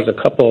 There's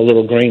a couple of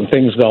little green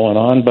things going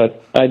on,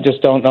 but I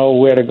just don't know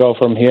where to go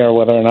from here,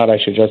 whether or not I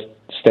should just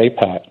stay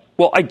pat.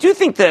 Well, I do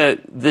think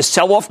the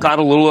sell-off got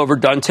a little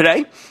overdone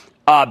today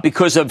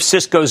because of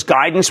Cisco's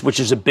guidance,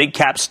 which is a big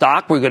cap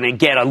stock. We're going to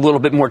get a little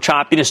bit more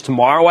choppiness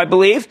tomorrow, I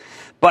believe.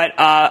 But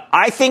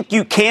I think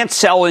you can't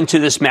sell into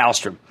this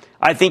maelstrom.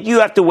 I think you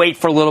have to wait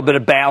for a little bit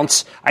of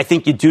bounce. I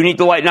think you do need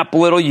to lighten up a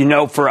little.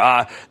 For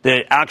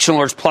the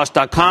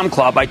ActionAlertsPlus.com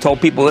club, I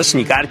told people, listen,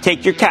 you got to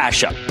take your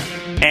cash up.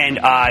 And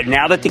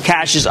now that the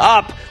cash is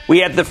up, we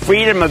have the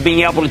freedom of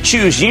being able to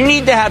choose. You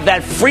need to have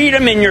that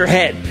freedom in your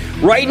head.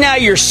 Right now,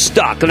 you're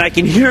stuck, and I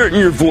can hear it in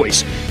your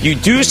voice. You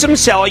do some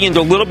selling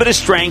into a little bit of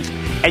strength,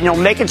 and you'll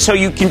make it so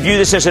you can view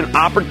this as an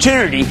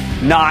opportunity,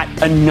 not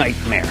a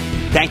nightmare.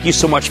 Thank you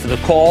so much for the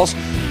calls.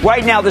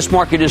 Right now, this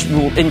market is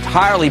ruled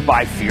entirely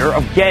by fear.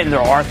 Again, there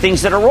are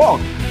things that are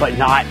wrong, but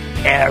not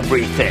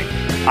everything.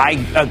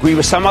 I agree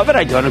with some of it.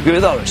 I don't agree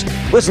with others.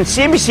 Listen,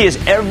 CNBC has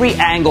every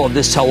angle of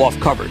this sell-off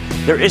covered.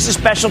 There is a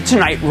special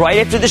tonight right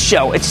after the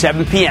show at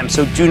 7 p.m.,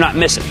 so do not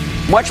miss it.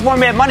 Much more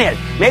Mad Money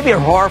ahead. Maybe a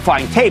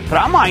horrifying tape, but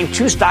I'm eyeing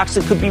two stocks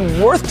that could be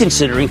worth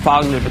considering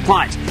following their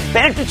declines.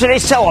 Then after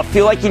today's sell-off,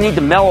 feel like you need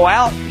to mellow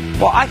out?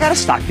 Well, I got a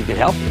stock that could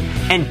help you.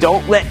 And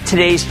don't let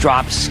today's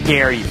drop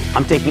scare you.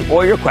 I'm taking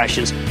all your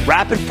questions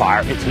rapid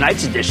fire in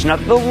tonight's edition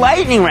of the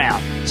Lightning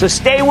Round. So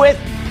stay with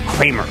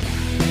Cramer.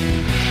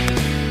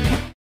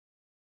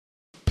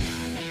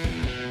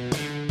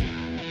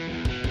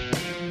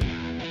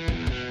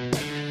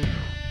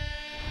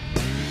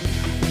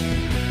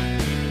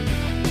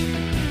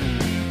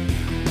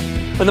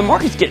 When the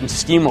market's getting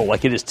steamrolled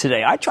like it is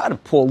today, I try to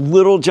pull a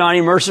little Johnny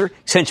Mercer,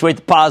 accentuate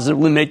the positive,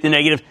 eliminate the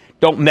negative.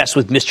 Don't mess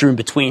with Mr. In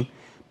Between.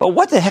 But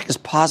what the heck is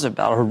positive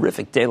about a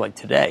horrific day like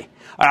today?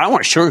 I don't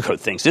want to sugarcoat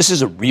things. This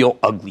is a real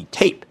ugly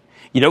tape.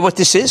 You know what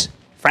this is?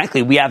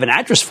 Frankly, we have an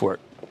address for it.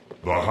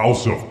 The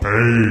House of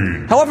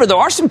Pain. However, there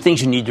are some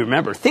things you need to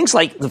remember. Things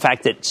like the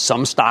fact that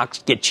some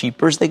stocks get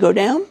cheaper as they go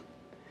down.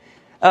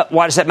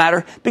 Why does that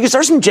matter? Because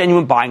there's some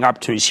genuine buying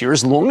opportunities here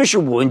as long as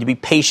you're willing to be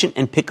patient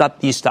and pick up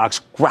these stocks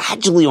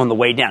gradually on the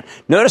way down.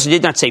 Notice I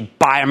did not say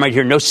buy them right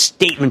here. No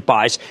statement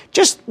buys.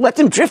 Just let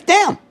them drift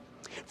down.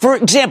 For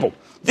example,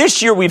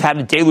 this year we've had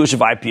a deluge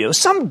of IPOs,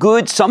 some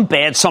good, some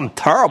bad, some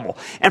terrible.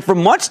 And for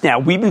months now,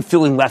 we've been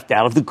feeling left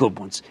out of the good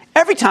ones.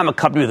 Every time a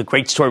company with a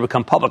great story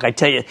become public, I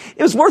tell you,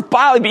 it was worth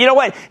buying, but you know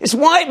what? It's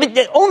why, but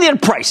only at a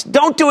price.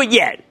 Don't do it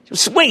yet.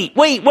 Just wait.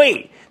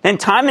 Then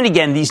time and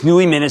again, these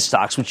newly minted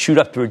stocks would shoot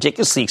up to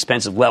ridiculously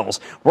expensive levels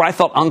where I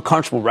felt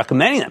uncomfortable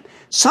recommending them.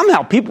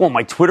 Somehow people on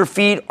my Twitter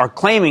feed are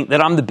claiming that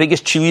I'm the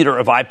biggest cheerleader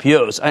of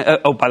IPOs.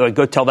 By the way,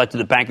 go tell that to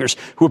the bankers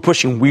who are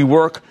pushing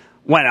WeWork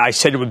when I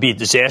said it would be a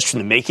disaster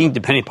in the making,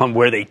 depending upon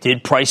where they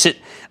did price it.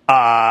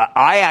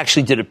 I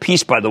actually did a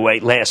piece, by the way,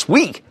 last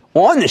week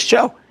on this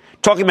show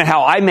talking about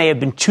how I may have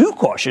been too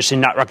cautious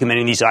in not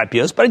recommending these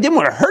IPOs, but I didn't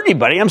want to hurt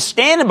anybody. I'm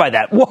standing by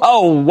that.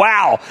 Whoa,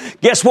 wow.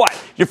 Guess what?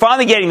 You're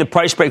finally getting the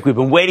price break we've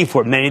been waiting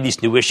for in many of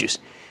these new issues.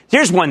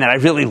 Here's one that I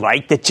really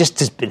like that just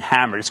has been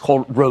hammered. It's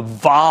called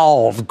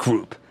Revolve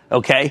Group,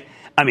 okay?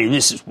 I mean,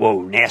 this is,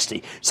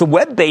 nasty. It's a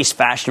web-based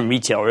fashion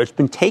retailer that's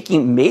been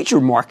taking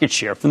major market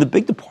share from the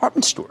big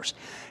department stores.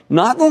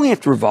 Not long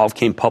after Revolve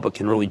came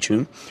public in early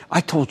June,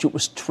 I told you it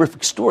was a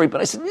terrific story, but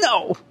I said,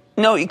 no,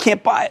 you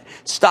can't buy it.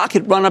 Stock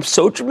had run up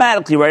so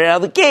dramatically right out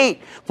of the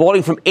gate,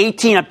 vaulting from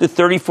 18 up to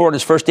 34 on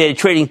its first day of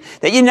trading,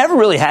 that you never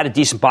really had a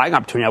decent buying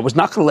opportunity. I was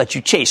not going to let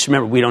you chase.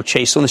 Remember, we don't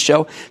chase on the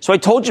show. So I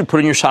told you to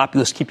put in your shopping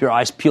list, keep your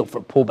eyes peeled for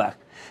a pullback.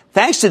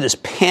 Thanks to this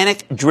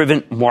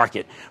panic-driven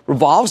market,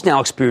 Revolve's now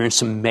experienced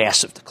some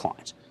massive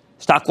declines.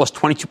 Stock lost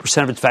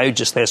 22% of its value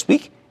just last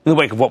week in the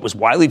wake of what was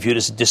widely viewed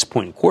as a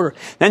disappointing quarter.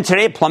 Then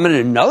today it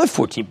plummeted another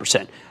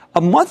 14%.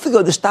 A month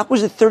ago, the stock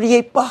was at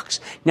 $38.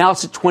 Now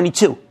it's at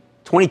 22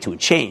 and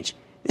change.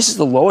 This is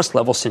the lowest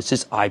level since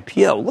its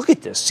IPO. Look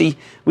at this. See,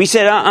 we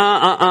said,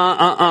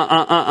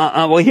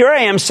 Well, here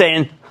I am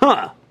saying,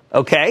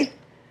 okay.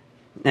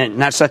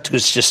 And that's not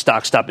because just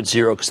stock stop at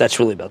zero, because that's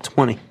really about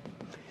 20.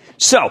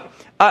 So,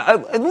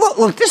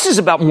 look, this is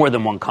about more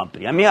than one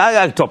company. I mean,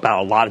 I talk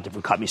about a lot of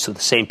different companies with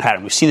the same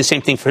pattern. We've seen the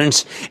same thing, for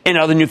instance, in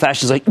other new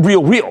fashions like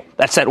Real.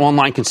 That's that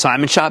online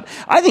consignment shop.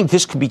 I think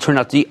this could be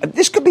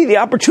the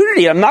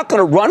opportunity. I'm not going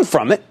to run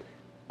from it.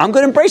 I'm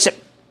going to embrace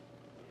it.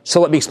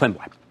 So let me explain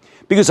why.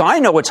 Because I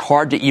know it's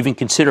hard to even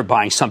consider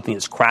buying something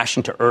that's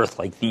crashing to earth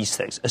like these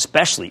things,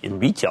 especially in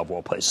retail of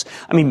all places.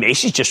 I mean,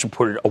 Macy's just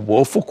reported a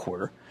woeful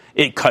quarter.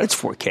 It cut its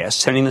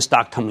forecast, sending the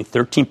stock tumbling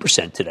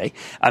 13% today.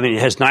 I mean,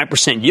 it has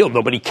 9% yield.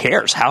 Nobody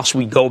cares. How should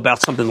we go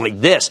about something like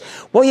this?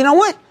 Well, you know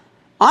what?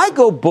 I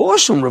go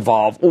bullish on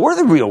Revolve or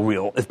the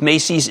Real if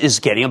Macy's is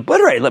getting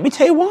obliterated. Let me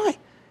tell you why.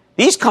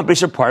 These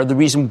companies are part of the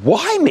reason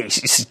why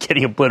Macy's is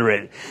getting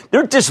obliterated.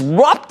 They're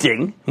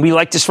disrupting. We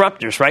like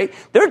disruptors, right?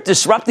 They're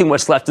disrupting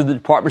what's left of the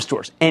department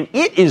stores, and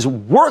it is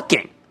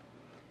working.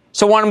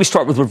 So why don't we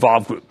start with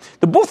Revolve Group?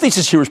 The bull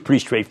thesis here is pretty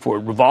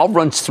straightforward. Revolve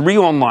runs 3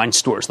 online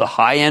stores, the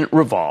high-end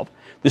Revolve,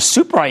 the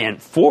super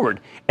high-end Forward,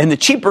 and the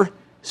cheaper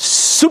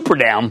Super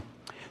Down.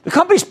 The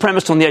company's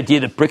premised on the idea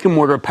that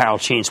brick-and-mortar apparel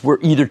chains were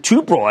either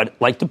too broad,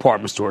 like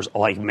department stores,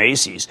 like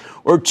Macy's,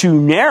 or too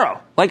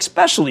narrow, like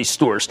specialty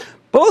stores.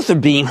 Both are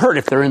being hurt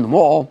if they're in the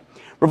mall.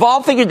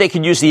 Revolve figured they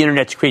could use the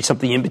internet to create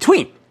something in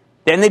between.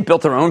 Then they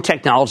built their own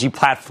technology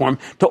platform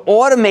to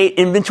automate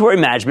inventory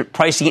management,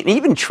 pricing, and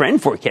even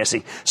trend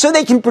forecasting so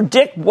they can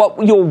predict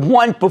what you'll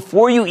want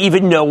before you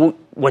even know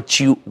what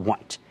you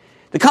want.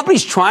 The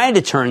company's trying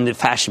to turn the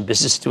fashion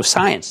business into a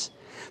science.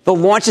 They'll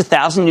launch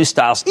 1,000 new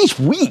styles each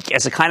week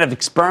as a kind of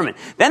experiment.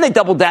 Then they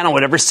double down on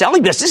whatever's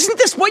selling best. Isn't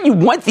this what you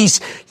want?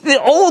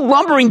 The old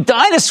lumbering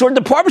dinosaur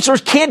department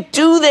stores can't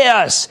do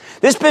this.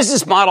 This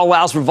business model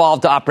allows Revolve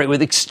to operate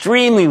with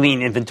extremely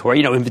lean inventory.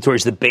 You know, inventory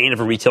is the bane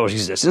of a retailer's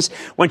existence.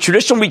 When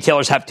traditional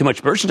retailers have too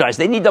much merchandise,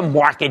 they need to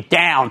mark it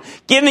down,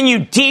 giving you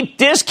deep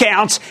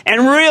discounts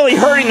and really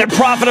hurting their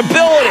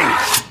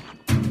profitability.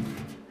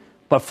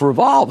 But for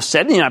Revolve,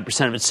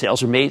 79% of its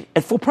sales are made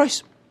at full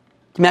price.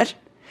 Imagine.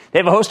 They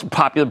have a host of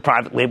popular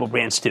private label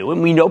brands, too,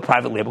 and we know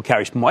private label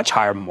carries much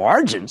higher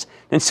margins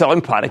than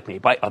selling product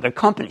made by other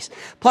companies.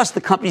 Plus,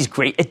 the company's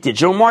great at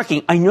digital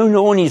marketing. I know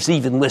no one is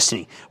even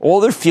listening. All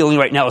they're feeling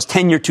right now is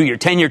 10-year, 2-year,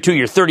 10-year,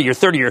 2-year, 30-year,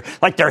 30-year,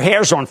 like their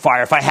hair's on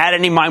fire. If I had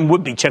any, mine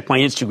would be. Check my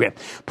Instagram.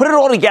 Put it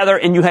all together,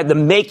 and you had the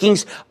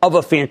makings of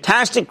a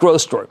fantastic growth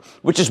story,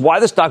 which is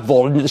why the stock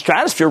vaulted into the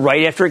stratosphere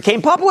right after it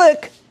came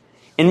public.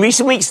 In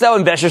recent weeks, though,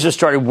 investors have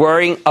started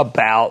worrying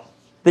about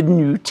the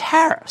new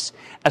tariffs,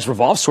 as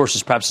Revolve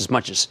sources perhaps as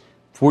much as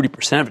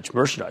 40% of its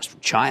merchandise from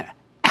China.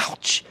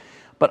 Ouch.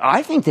 But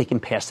I think they can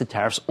pass the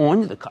tariffs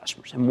on to the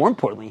customers. And more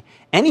importantly,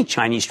 any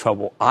Chinese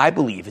trouble, I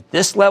believe, at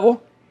this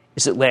level,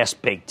 is at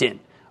last baked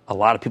in. A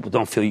lot of people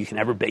don't feel you can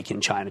ever bake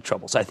in China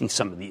troubles. I think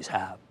some of these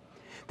have.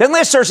 Then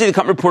last Thursday, the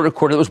company reported a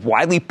quarter that was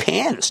widely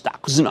panned. The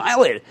stock was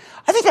annihilated.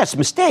 I think that's a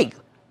mistake.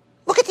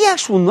 Look at the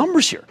actual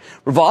numbers here.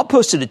 Revolve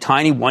posted a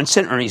tiny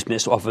 1-cent earnings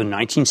miss off of a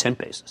 19-cent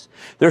basis.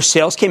 Their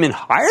sales came in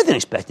higher than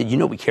expected. You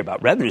know we care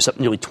about revenues, up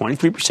nearly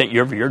 23%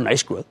 year over year.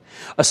 Nice growth.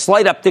 A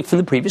slight uptick from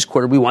the previous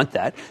quarter. We want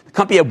that. The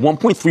company had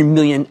 1.3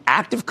 million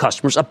active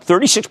customers, up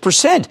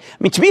 36%. I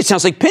mean, to me, it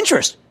sounds like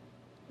Pinterest.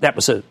 That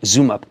was a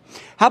zoom up.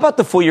 How about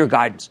the full year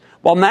guidance?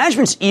 While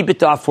management's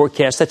EBITDA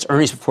forecast, that's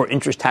earnings before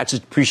interest,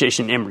 taxes,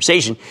 depreciation, and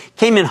amortization,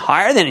 came in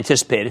higher than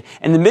anticipated,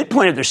 and the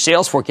midpoint of their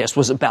sales forecast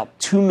was about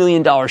 $2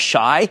 million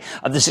shy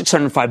of the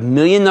 $605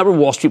 million number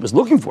Wall Street was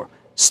looking for.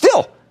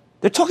 Still,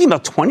 they're talking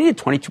about 20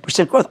 to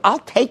 22% growth. I'll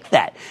take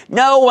that.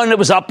 No, when it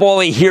was up all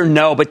here,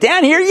 no. But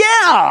down here,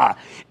 yeah.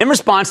 In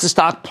response, the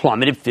stock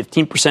plummeted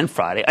 15%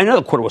 Friday. I know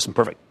the quarter wasn't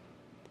perfect,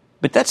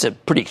 but that's a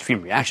pretty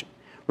extreme reaction.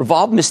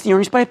 Revolve missed the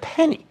earnings by a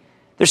penny.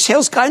 Their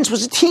sales guidance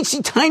was a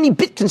teensy tiny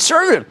bit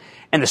conservative,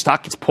 and the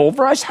stock gets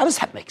pulverized. How does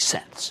that make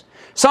sense?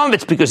 Some of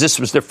it's because this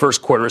was their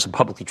first quarter as a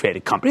publicly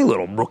traded company, a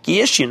little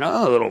rookie-ish, a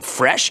little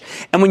fresh.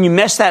 And when you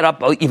mess that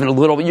up even a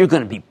little bit, you're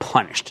going to be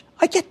punished.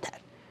 I get that.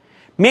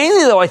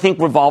 Mainly, though, I think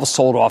Revolve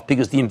sold off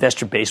because the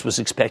investor base was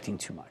expecting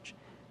too much.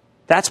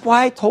 That's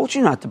why I told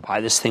you not to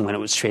buy this thing when it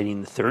was trading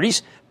in the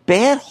 30s.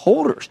 Bad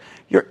holders.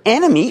 Your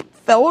enemy,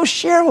 fellow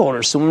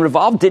shareholders. So when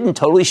Revolve didn't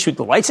totally shoot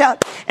the lights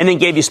out and then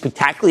gave you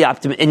spectacularly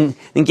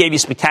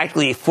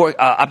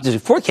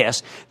optimistic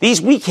forecasts,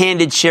 these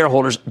weak-handed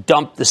shareholders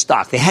dumped the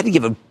stock. They had to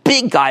give a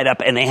big guide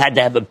up and they had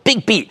to have a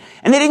big beat,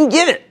 and they didn't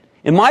give it.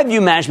 In my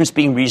view, management's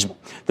being reasonable.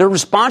 They're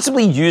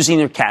responsibly using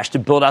their cash to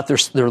build out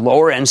their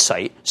lower-end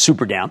site,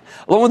 Super Down,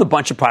 along with a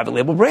bunch of private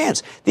label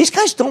brands. These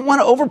guys don't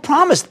want to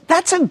overpromise.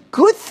 That's a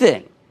good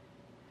thing.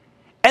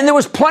 And there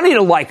was plenty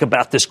to like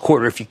about this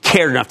quarter if you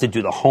cared enough to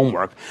do the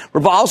homework.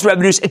 Revolve's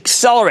revenues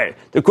accelerated.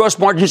 Their gross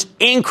margins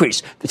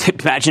increased.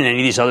 Imagine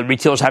any of these other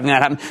retailers having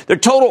that happen. Their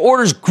total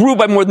orders grew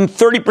by more than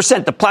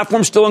 30%. The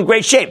platform's still in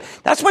great shape.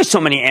 That's why so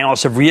many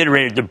analysts have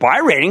reiterated their buy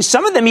ratings.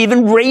 Some of them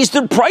even raised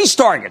their price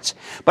targets.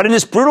 But in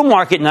this brutal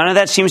market, none of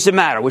that seems to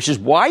matter, which is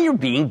why you're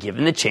being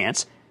given the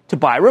chance to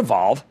buy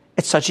Revolve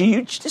at such a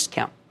huge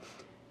discount.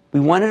 We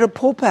wanted a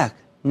pullback.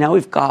 Now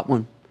we've got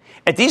one.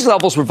 At these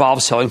levels, Revolve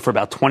is selling for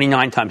about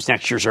 29 times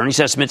next year's earnings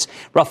estimates,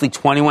 roughly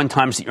 21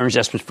 times the earnings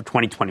estimates for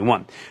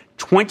 2021.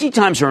 20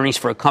 times earnings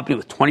for a company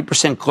with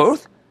 20%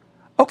 growth?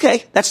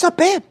 Okay, that's not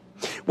bad.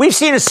 We've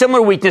seen a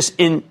similar weakness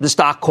in the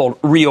stock called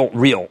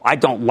Real. I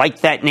don't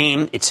like that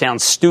name. It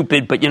sounds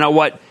stupid, but you know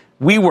what?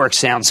 WeWork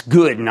sounds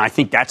good, and I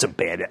think that's a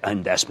bad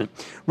investment.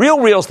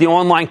 RealReal's the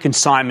online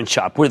consignment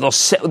shop where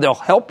they'll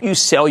help you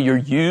sell your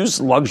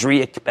used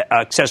luxury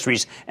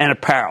accessories and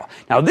apparel.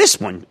 Now, this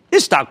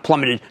stock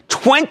plummeted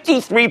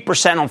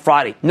 23% on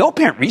Friday. No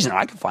apparent reason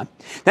I can find.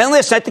 Then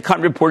last night, the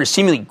company reported a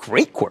seemingly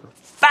great quarter.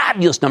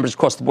 Fabulous numbers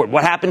across the board.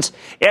 What happens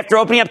after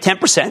opening up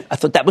 10%? I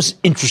thought that was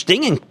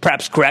interesting and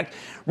perhaps correct.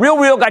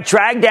 RealReal got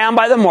dragged down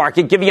by the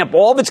market, giving up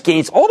all of its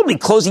gains, ultimately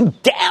closing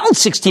down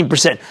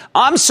 16%.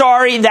 I'm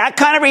sorry, that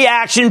kind of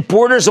reaction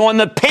borders on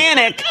the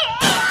panic.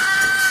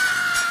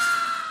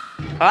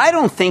 I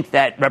don't think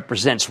that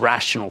represents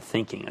rational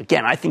thinking.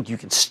 Again, I think you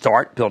can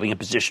start building a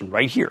position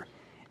right here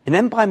and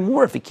then buy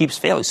more if it keeps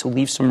failing, so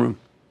leave some room.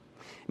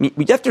 I mean,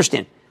 we have to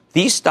understand,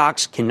 these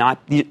stocks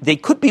they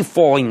could be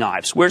falling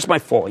knives. Where's my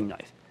falling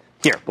knife?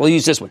 Here, we'll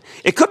use this one.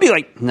 It could be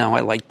like, no, I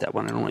like that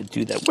one. I don't want to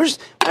do that. What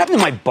happened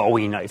to my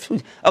Bowie knife?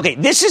 Okay,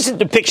 this is a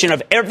depiction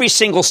of every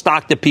single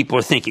stock that people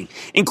are thinking,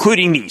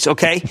 including these,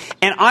 okay?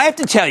 And I have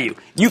to tell you,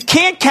 you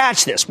can't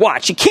catch this.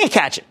 Watch, you can't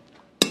catch it.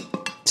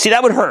 See,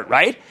 that would hurt,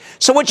 right?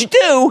 So what you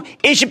do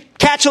is you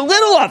catch a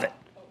little of it.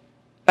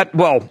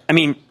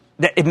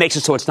 It makes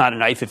it so it's not a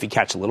knife if you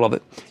catch a little of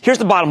it. Here's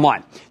the bottom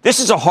line.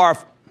 This is a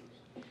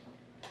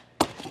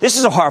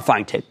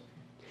horrifying tape.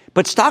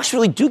 But stocks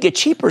really do get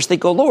cheaper as they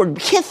go lower. We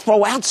can't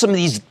throw out some of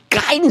these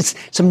guidance,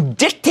 some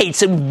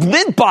dictates that we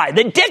live by,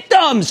 the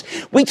dictums.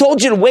 We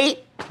told you to wait.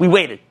 We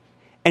waited.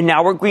 And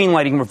now we're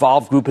greenlighting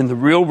Revolve Group and the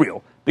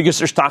RealReal because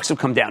their stocks have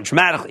come down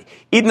dramatically,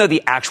 even though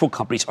the actual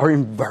companies are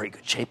in very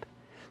good shape.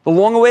 The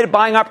long-awaited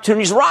buying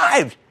opportunities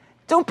arrived.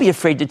 Don't be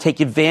afraid to take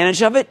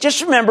advantage of it.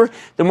 Just remember,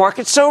 the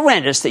market's so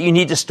horrendous that you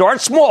need to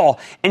start small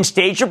and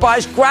stage your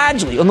buys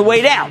gradually on the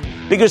way down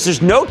because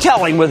there's no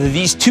telling whether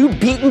these two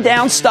beaten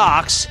down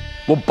stocks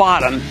will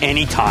bottom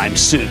anytime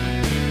soon.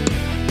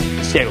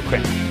 Stay with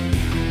Cramer.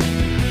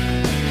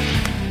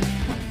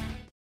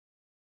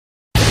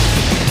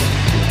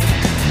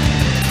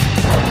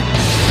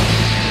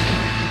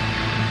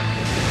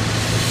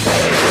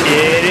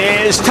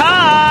 It is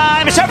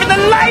time. It's time for the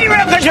lightning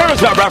round.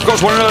 Of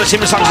course, one of those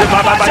same songs.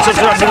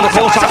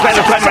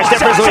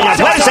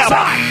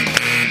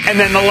 And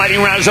then the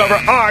lightning round is over.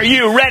 Are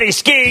you ready?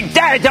 Ski,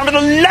 daddy, time for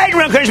the lightning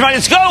round.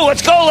 Let's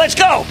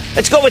go.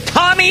 Let's go with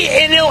Tommy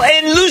in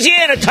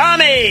Louisiana.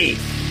 Tommy.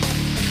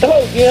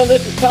 Hello, Jim.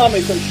 This is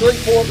Tommy from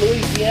Shreveport,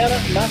 Louisiana.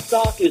 My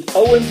stock is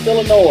Owens,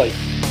 Illinois.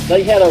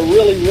 They had a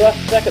really rough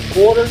second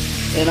quarter,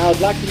 and I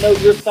would like to know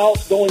your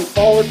thoughts going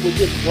forward with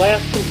this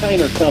glass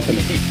container company.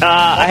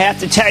 I have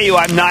to tell you,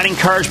 I'm not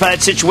encouraged by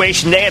that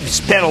situation. They have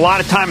spent a lot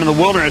of time in the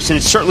wilderness, and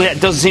it certainly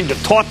doesn't seem to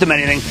have taught them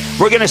anything.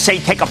 We're going to say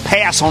take a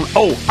pass on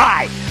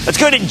OI. Let's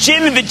go to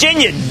Jim in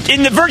Virginia,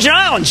 in the Virgin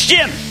Islands.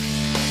 Jim.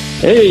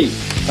 Hey,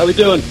 how we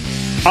doing?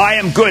 I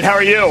am good. How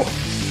are you?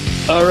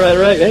 All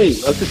right. Hey,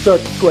 let's just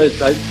start the quiz.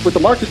 With the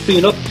markets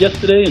being up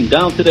yesterday and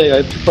down today, I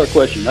have a two-part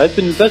question. I've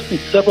been investing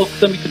in several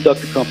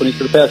semiconductor companies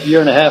for the past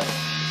year and a half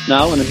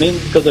now, and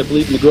mainly because I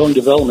believe in the growing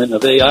development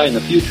of AI in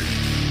the future.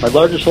 My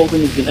largest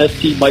holding is in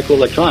ST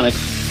Microelectronics.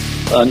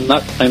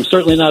 I'm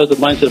certainly not of the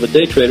mindset of a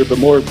day trader, but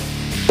more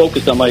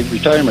focused on my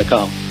retirement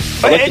account.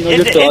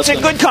 It's a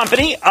good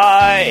company.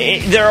 I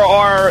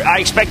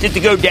expect it to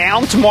go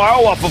down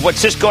tomorrow off of what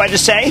Cisco had to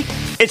say.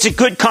 It's a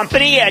good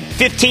company at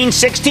 15,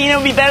 16. It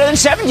would be better than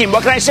 17.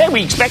 What can I say?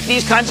 We expect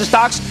these kinds of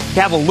stocks to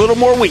have a little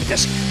more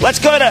weakness. Let's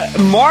go to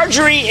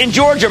Marjorie in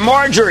Georgia.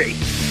 Marjorie.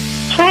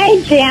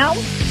 Hey, Jim.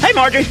 Hey,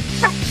 Marjorie.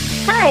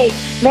 Hey,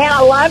 man, I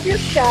love your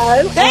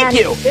show. Thank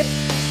you.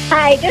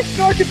 This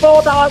Georgia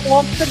Bulldog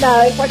wants to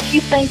know what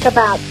you think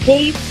about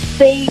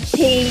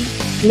DCP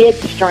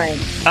midstream.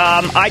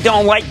 I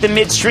don't like the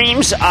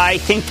midstreams. I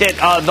think that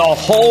the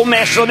whole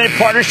Master Limited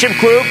Partnership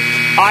Group,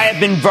 I have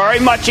been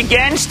very much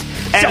against.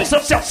 And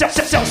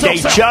they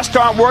just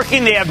aren't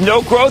working. They have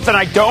no growth, and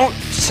I don't,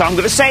 so I'm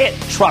going to say it,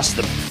 trust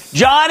them.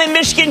 John in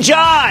Michigan.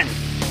 John.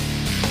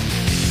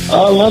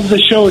 I love the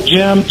show,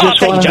 Jim.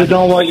 Just wanted to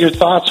know what your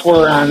thoughts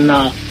were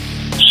on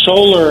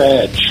Solar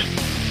Edge.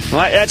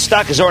 Well, that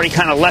stock has already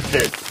kind of left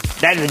it.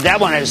 That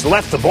one has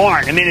left the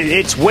barn. I mean,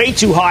 it's way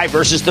too high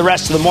versus the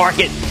rest of the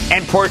market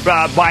and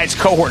by its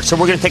cohort. So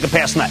we're going to take a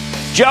pass on that.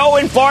 Joe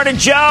in Florida.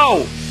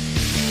 Joe.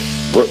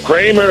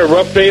 Cramer, a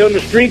rough day on the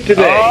street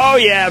today. Oh,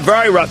 yeah,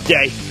 very rough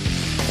day.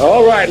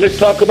 All right, let's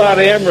talk about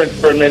Amarin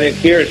for a minute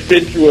here. It's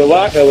been through a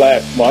lot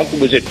last month.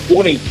 It was at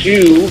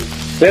 22.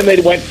 Then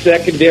they went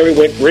secondary,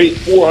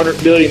 raised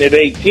 $400 million at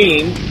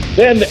 18.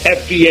 Then the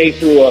FDA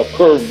threw a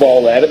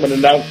curveball at him and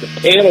announced a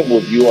panel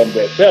review on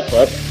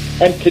Vascepa.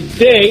 And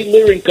today,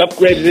 Leerink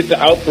upgraded it to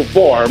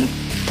outperform.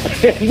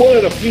 And one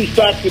of the few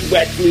stocks that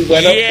actually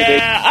went up today.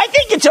 Yeah, I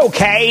think it's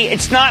okay.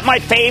 It's not my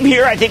fame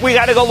here. I think we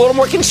got to go a little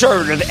more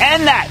conservative.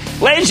 And that,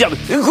 ladies and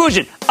gentlemen, the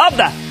conclusion of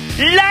the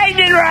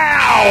Lightning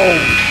Round.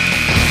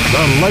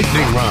 The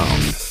Lightning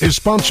Round is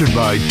sponsored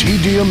by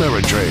TD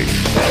Ameritrade.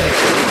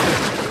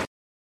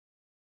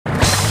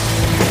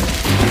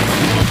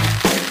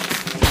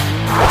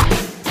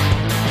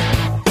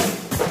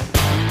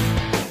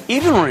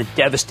 even on a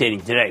devastating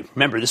day,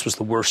 remember this was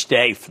the worst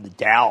day for the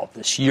Dow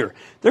this year,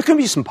 there can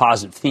be some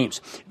positive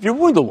themes. If you're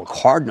willing to look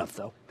hard enough,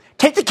 though,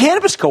 take the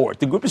cannabis cohort.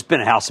 The group has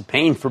been a house of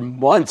pain for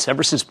months,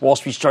 ever since Wall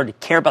Street started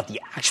to care about the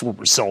actual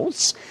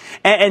results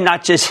and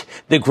not just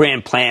the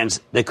grand plans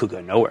that could go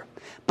nowhere.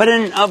 But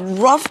in a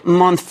rough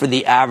month for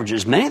the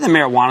averages, many of the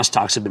marijuana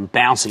stocks have been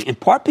bouncing, in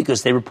part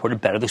because they reported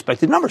better than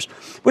expected numbers,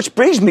 which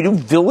brings me to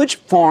Village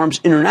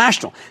Farms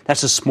International.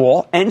 That's a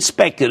small and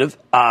speculative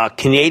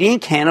Canadian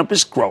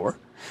cannabis grower.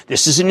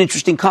 This is an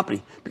interesting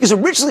company because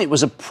originally it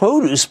was a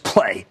produce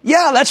play.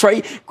 Yeah, that's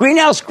right.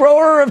 Greenhouse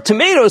grower of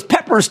tomatoes,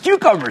 peppers,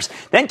 cucumbers.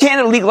 Then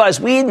Canada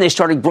legalized weed, and they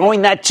started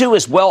growing that too,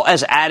 as well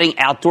as adding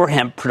outdoor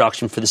hemp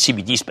production for the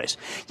CBD space.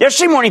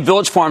 Yesterday morning,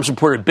 Village Farms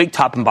reported a big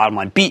top and bottom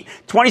line beat,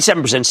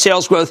 27%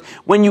 sales growth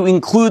when you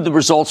include the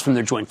results from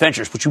their joint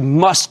ventures, which you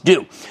must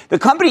do. The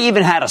company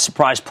even had a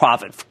surprise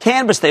profit. For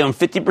cannabis, they own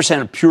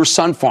 50% of Pure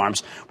Sun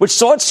Farms, which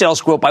saw its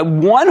sales grow by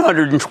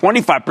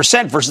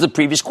 125% versus the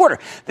previous quarter.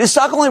 The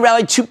stock only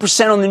rallied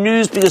 2% on the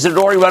news because it had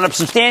already run up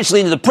substantially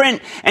into the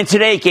print, and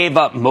today it gave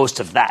up most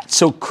of that.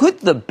 So could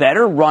the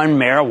better-run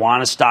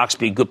marijuana stocks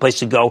be a good place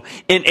to go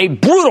in a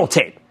brutal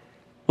tape?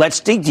 Let's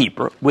dig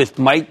deeper with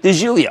Mike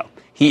DiGilio.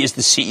 He is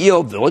the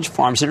CEO of Village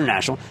Farms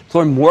International. To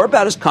learn more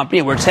about his company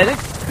and where it's headed,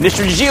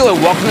 Mr. DiGilio,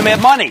 welcome to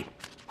Mad Money.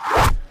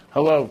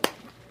 Hello.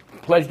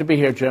 Pleasure to be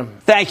here, Jim.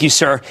 Thank you,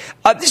 sir.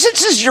 Since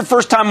this is your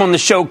first time on the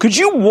show, could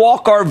you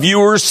walk our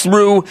viewers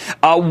through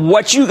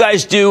what you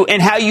guys do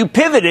and how you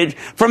pivoted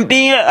from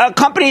being a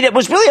company that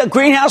was really a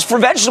greenhouse for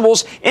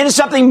vegetables into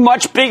something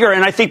much bigger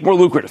and I think more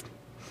lucrative?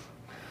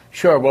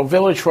 Sure. Well,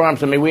 Village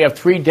Farms, we have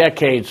 3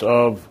 decades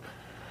of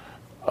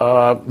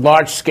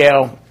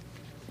large-scale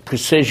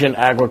precision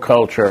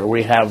agriculture.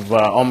 We have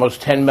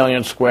almost 10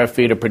 million square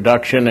feet of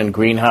production in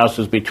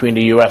greenhouses between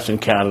the U.S. and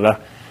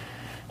Canada,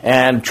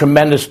 and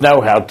tremendous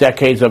know-how,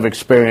 decades of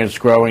experience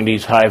growing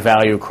these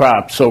high-value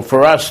crops. So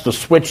for us, the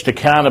switch to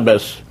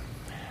cannabis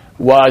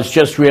was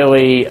just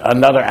really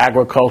another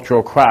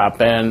agricultural crop,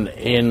 and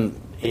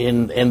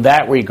in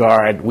that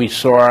regard, we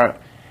saw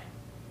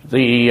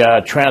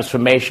the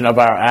transformation of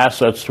our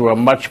assets to a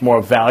much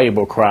more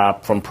valuable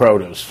crop from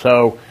produce.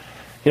 So,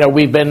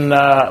 we've been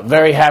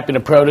very happy in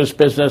the produce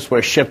business.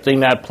 We're shifting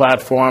that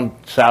platform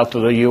south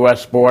of the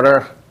U.S.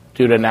 border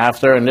due to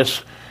NAFTA, and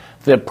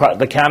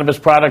the cannabis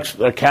products,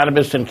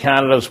 cannabis in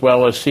Canada as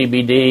well as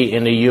CBD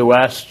in the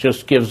U.S.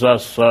 just gives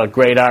us a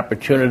great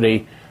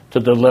opportunity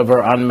to deliver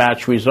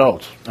unmatched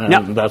results,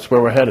 and that's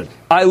where we're headed.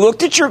 I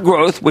looked at your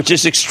growth, which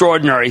is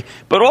extraordinary,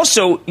 but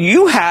also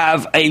you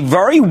have a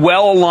very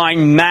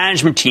well-aligned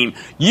management team.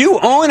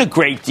 You own a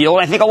great deal,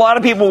 and I think a lot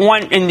of people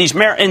want in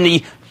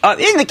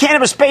the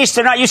cannabis space,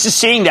 they're not used to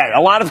seeing that.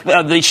 A lot of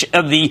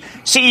the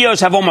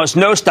CEOs have almost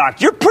no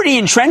stock. You're pretty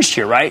entrenched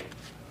here, right?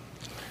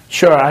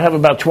 Sure. I have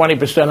about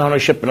 20%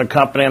 ownership in the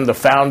company. I'm the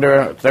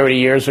founder 30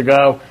 years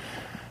ago,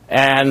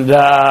 and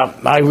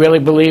I really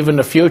believe in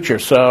the future.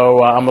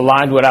 So I'm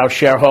aligned with our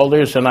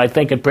shareholders, and I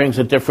think it brings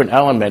a different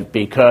element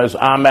because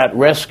I'm at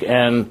risk.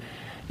 And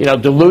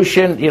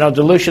dilution's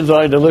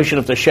only dilution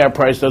if the share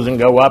price doesn't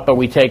go up, but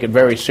we take it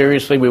very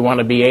seriously. We want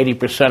to be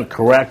 80%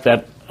 correct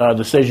that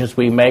decisions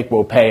we make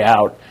will pay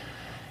out.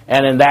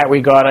 And in that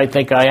regard, I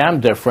think I am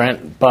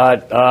different,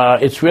 but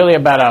it's really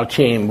about our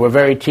team. We're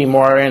very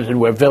team-oriented.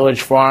 We're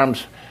Village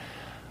Farms.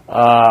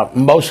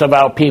 Most of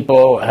our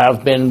people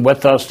have been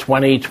with us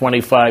 20,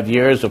 25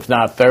 years, if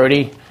not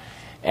 30.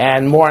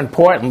 And more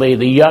importantly,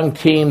 the young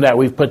team that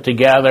we've put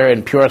together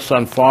in Pure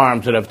Sun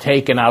Farms that have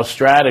taken our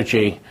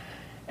strategy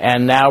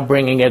and now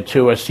bringing it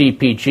to a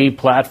CPG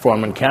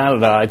platform in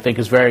Canada, I think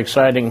is very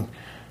exciting.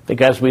 I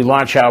think as we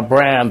launch our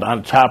brand,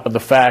 on top of the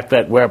fact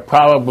that we're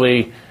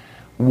probably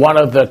one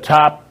of the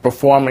top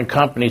performing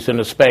companies in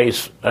the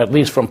space, at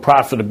least from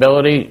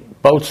profitability,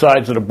 both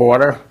sides of the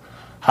border,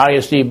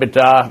 highest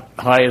EBITDA,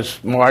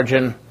 highest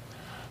margin,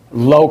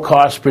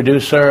 low-cost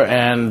producer,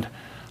 and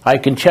I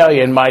can tell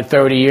you in my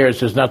 30 years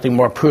there's nothing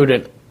more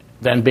prudent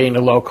than being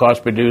a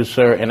low-cost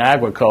producer in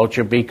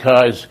agriculture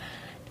because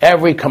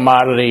every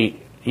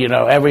commodity,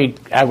 every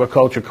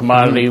agriculture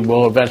commodity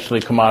will eventually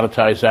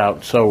commoditize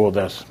out. So will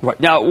this. Right.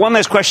 Now, one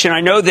last question.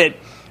 I know that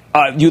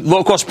you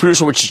low-cost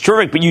producer, which is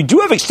terrific, but you do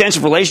have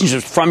extensive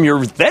relationships from your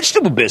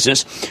vegetable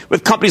business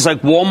with companies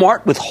like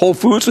Walmart, with Whole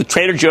Foods, with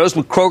Trader Joe's,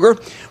 with Kroger.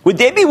 Would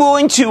they be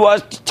willing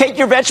to take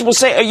your vegetables,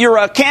 say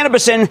your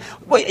cannabis, and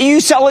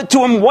you sell it to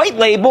them white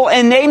label,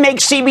 and they make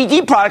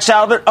CBD products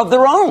out of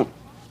their own?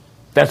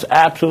 That's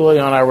absolutely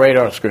on our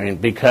radar screen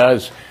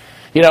because,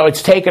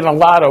 it's taken a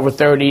lot over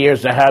 30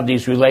 years to have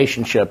these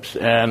relationships,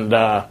 and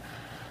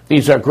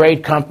these are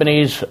great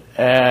companies,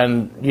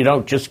 and you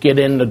don't just get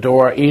in the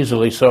door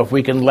easily. So if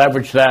we can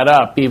leverage that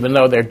up, even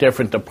though they're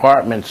different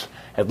departments,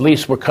 at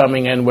least we're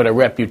coming in with a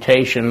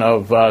reputation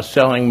of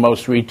selling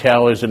most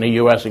retailers in the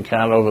U.S. and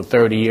Canada over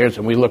 30 years,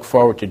 and we look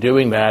forward to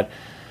doing that,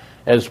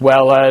 as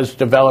well as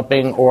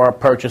developing or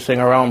purchasing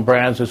our own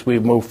brands as we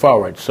move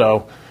forward.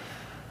 So,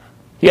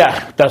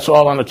 yeah, that's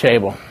all on the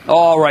table.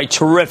 All right,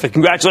 terrific.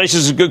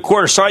 Congratulations, it's a good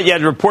quarter. Sorry you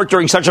had to report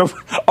during such a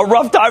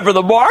rough time for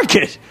the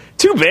market.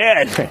 Too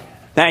bad.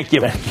 Thank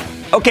you.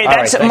 Okay, All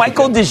that's right,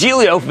 Michael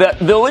DeGilio,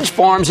 Village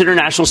Farms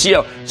International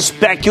CEO.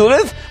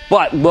 Speculative,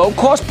 but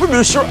low-cost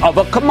producer of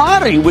a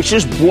commodity, which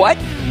is what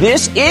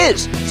this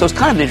is. So it's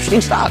kind of an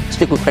interesting stock.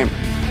 Stick with Cramer.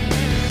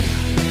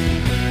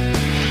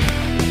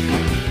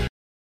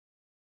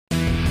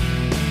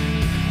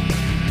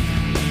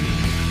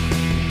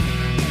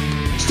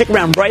 Stick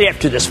around right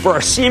after this for our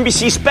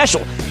CNBC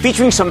special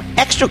featuring some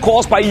extra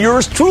calls by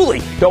yours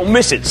truly. Don't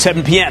miss it,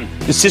 7 p.m.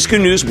 The Cisco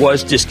news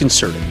was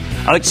disconcerting.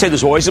 I like to say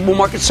there's always a bull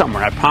market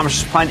somewhere, and I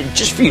promise to find it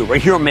just for you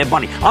right here on Mad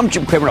Money. I'm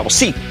Jim Cramer, and I will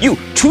see you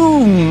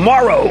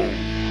tomorrow.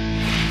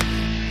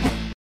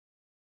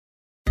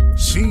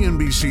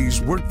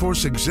 CNBC's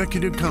Workforce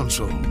Executive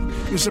Council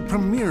is a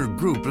premier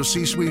group of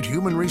C-suite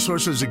human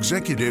resources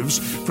executives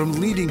from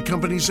leading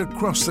companies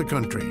across the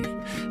country.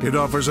 It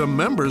offers a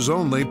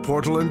members-only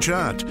portal and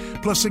chat,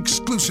 plus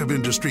exclusive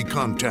industry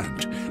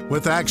content,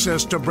 with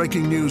access to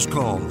breaking news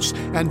calls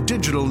and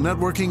digital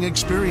networking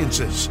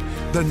experiences.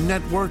 The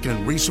network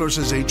and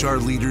resources HR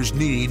leaders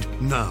need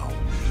now.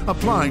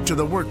 Apply to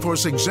the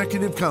Workforce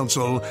Executive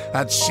Council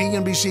at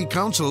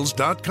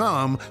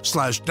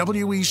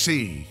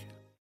cnbccouncils.com/WEC.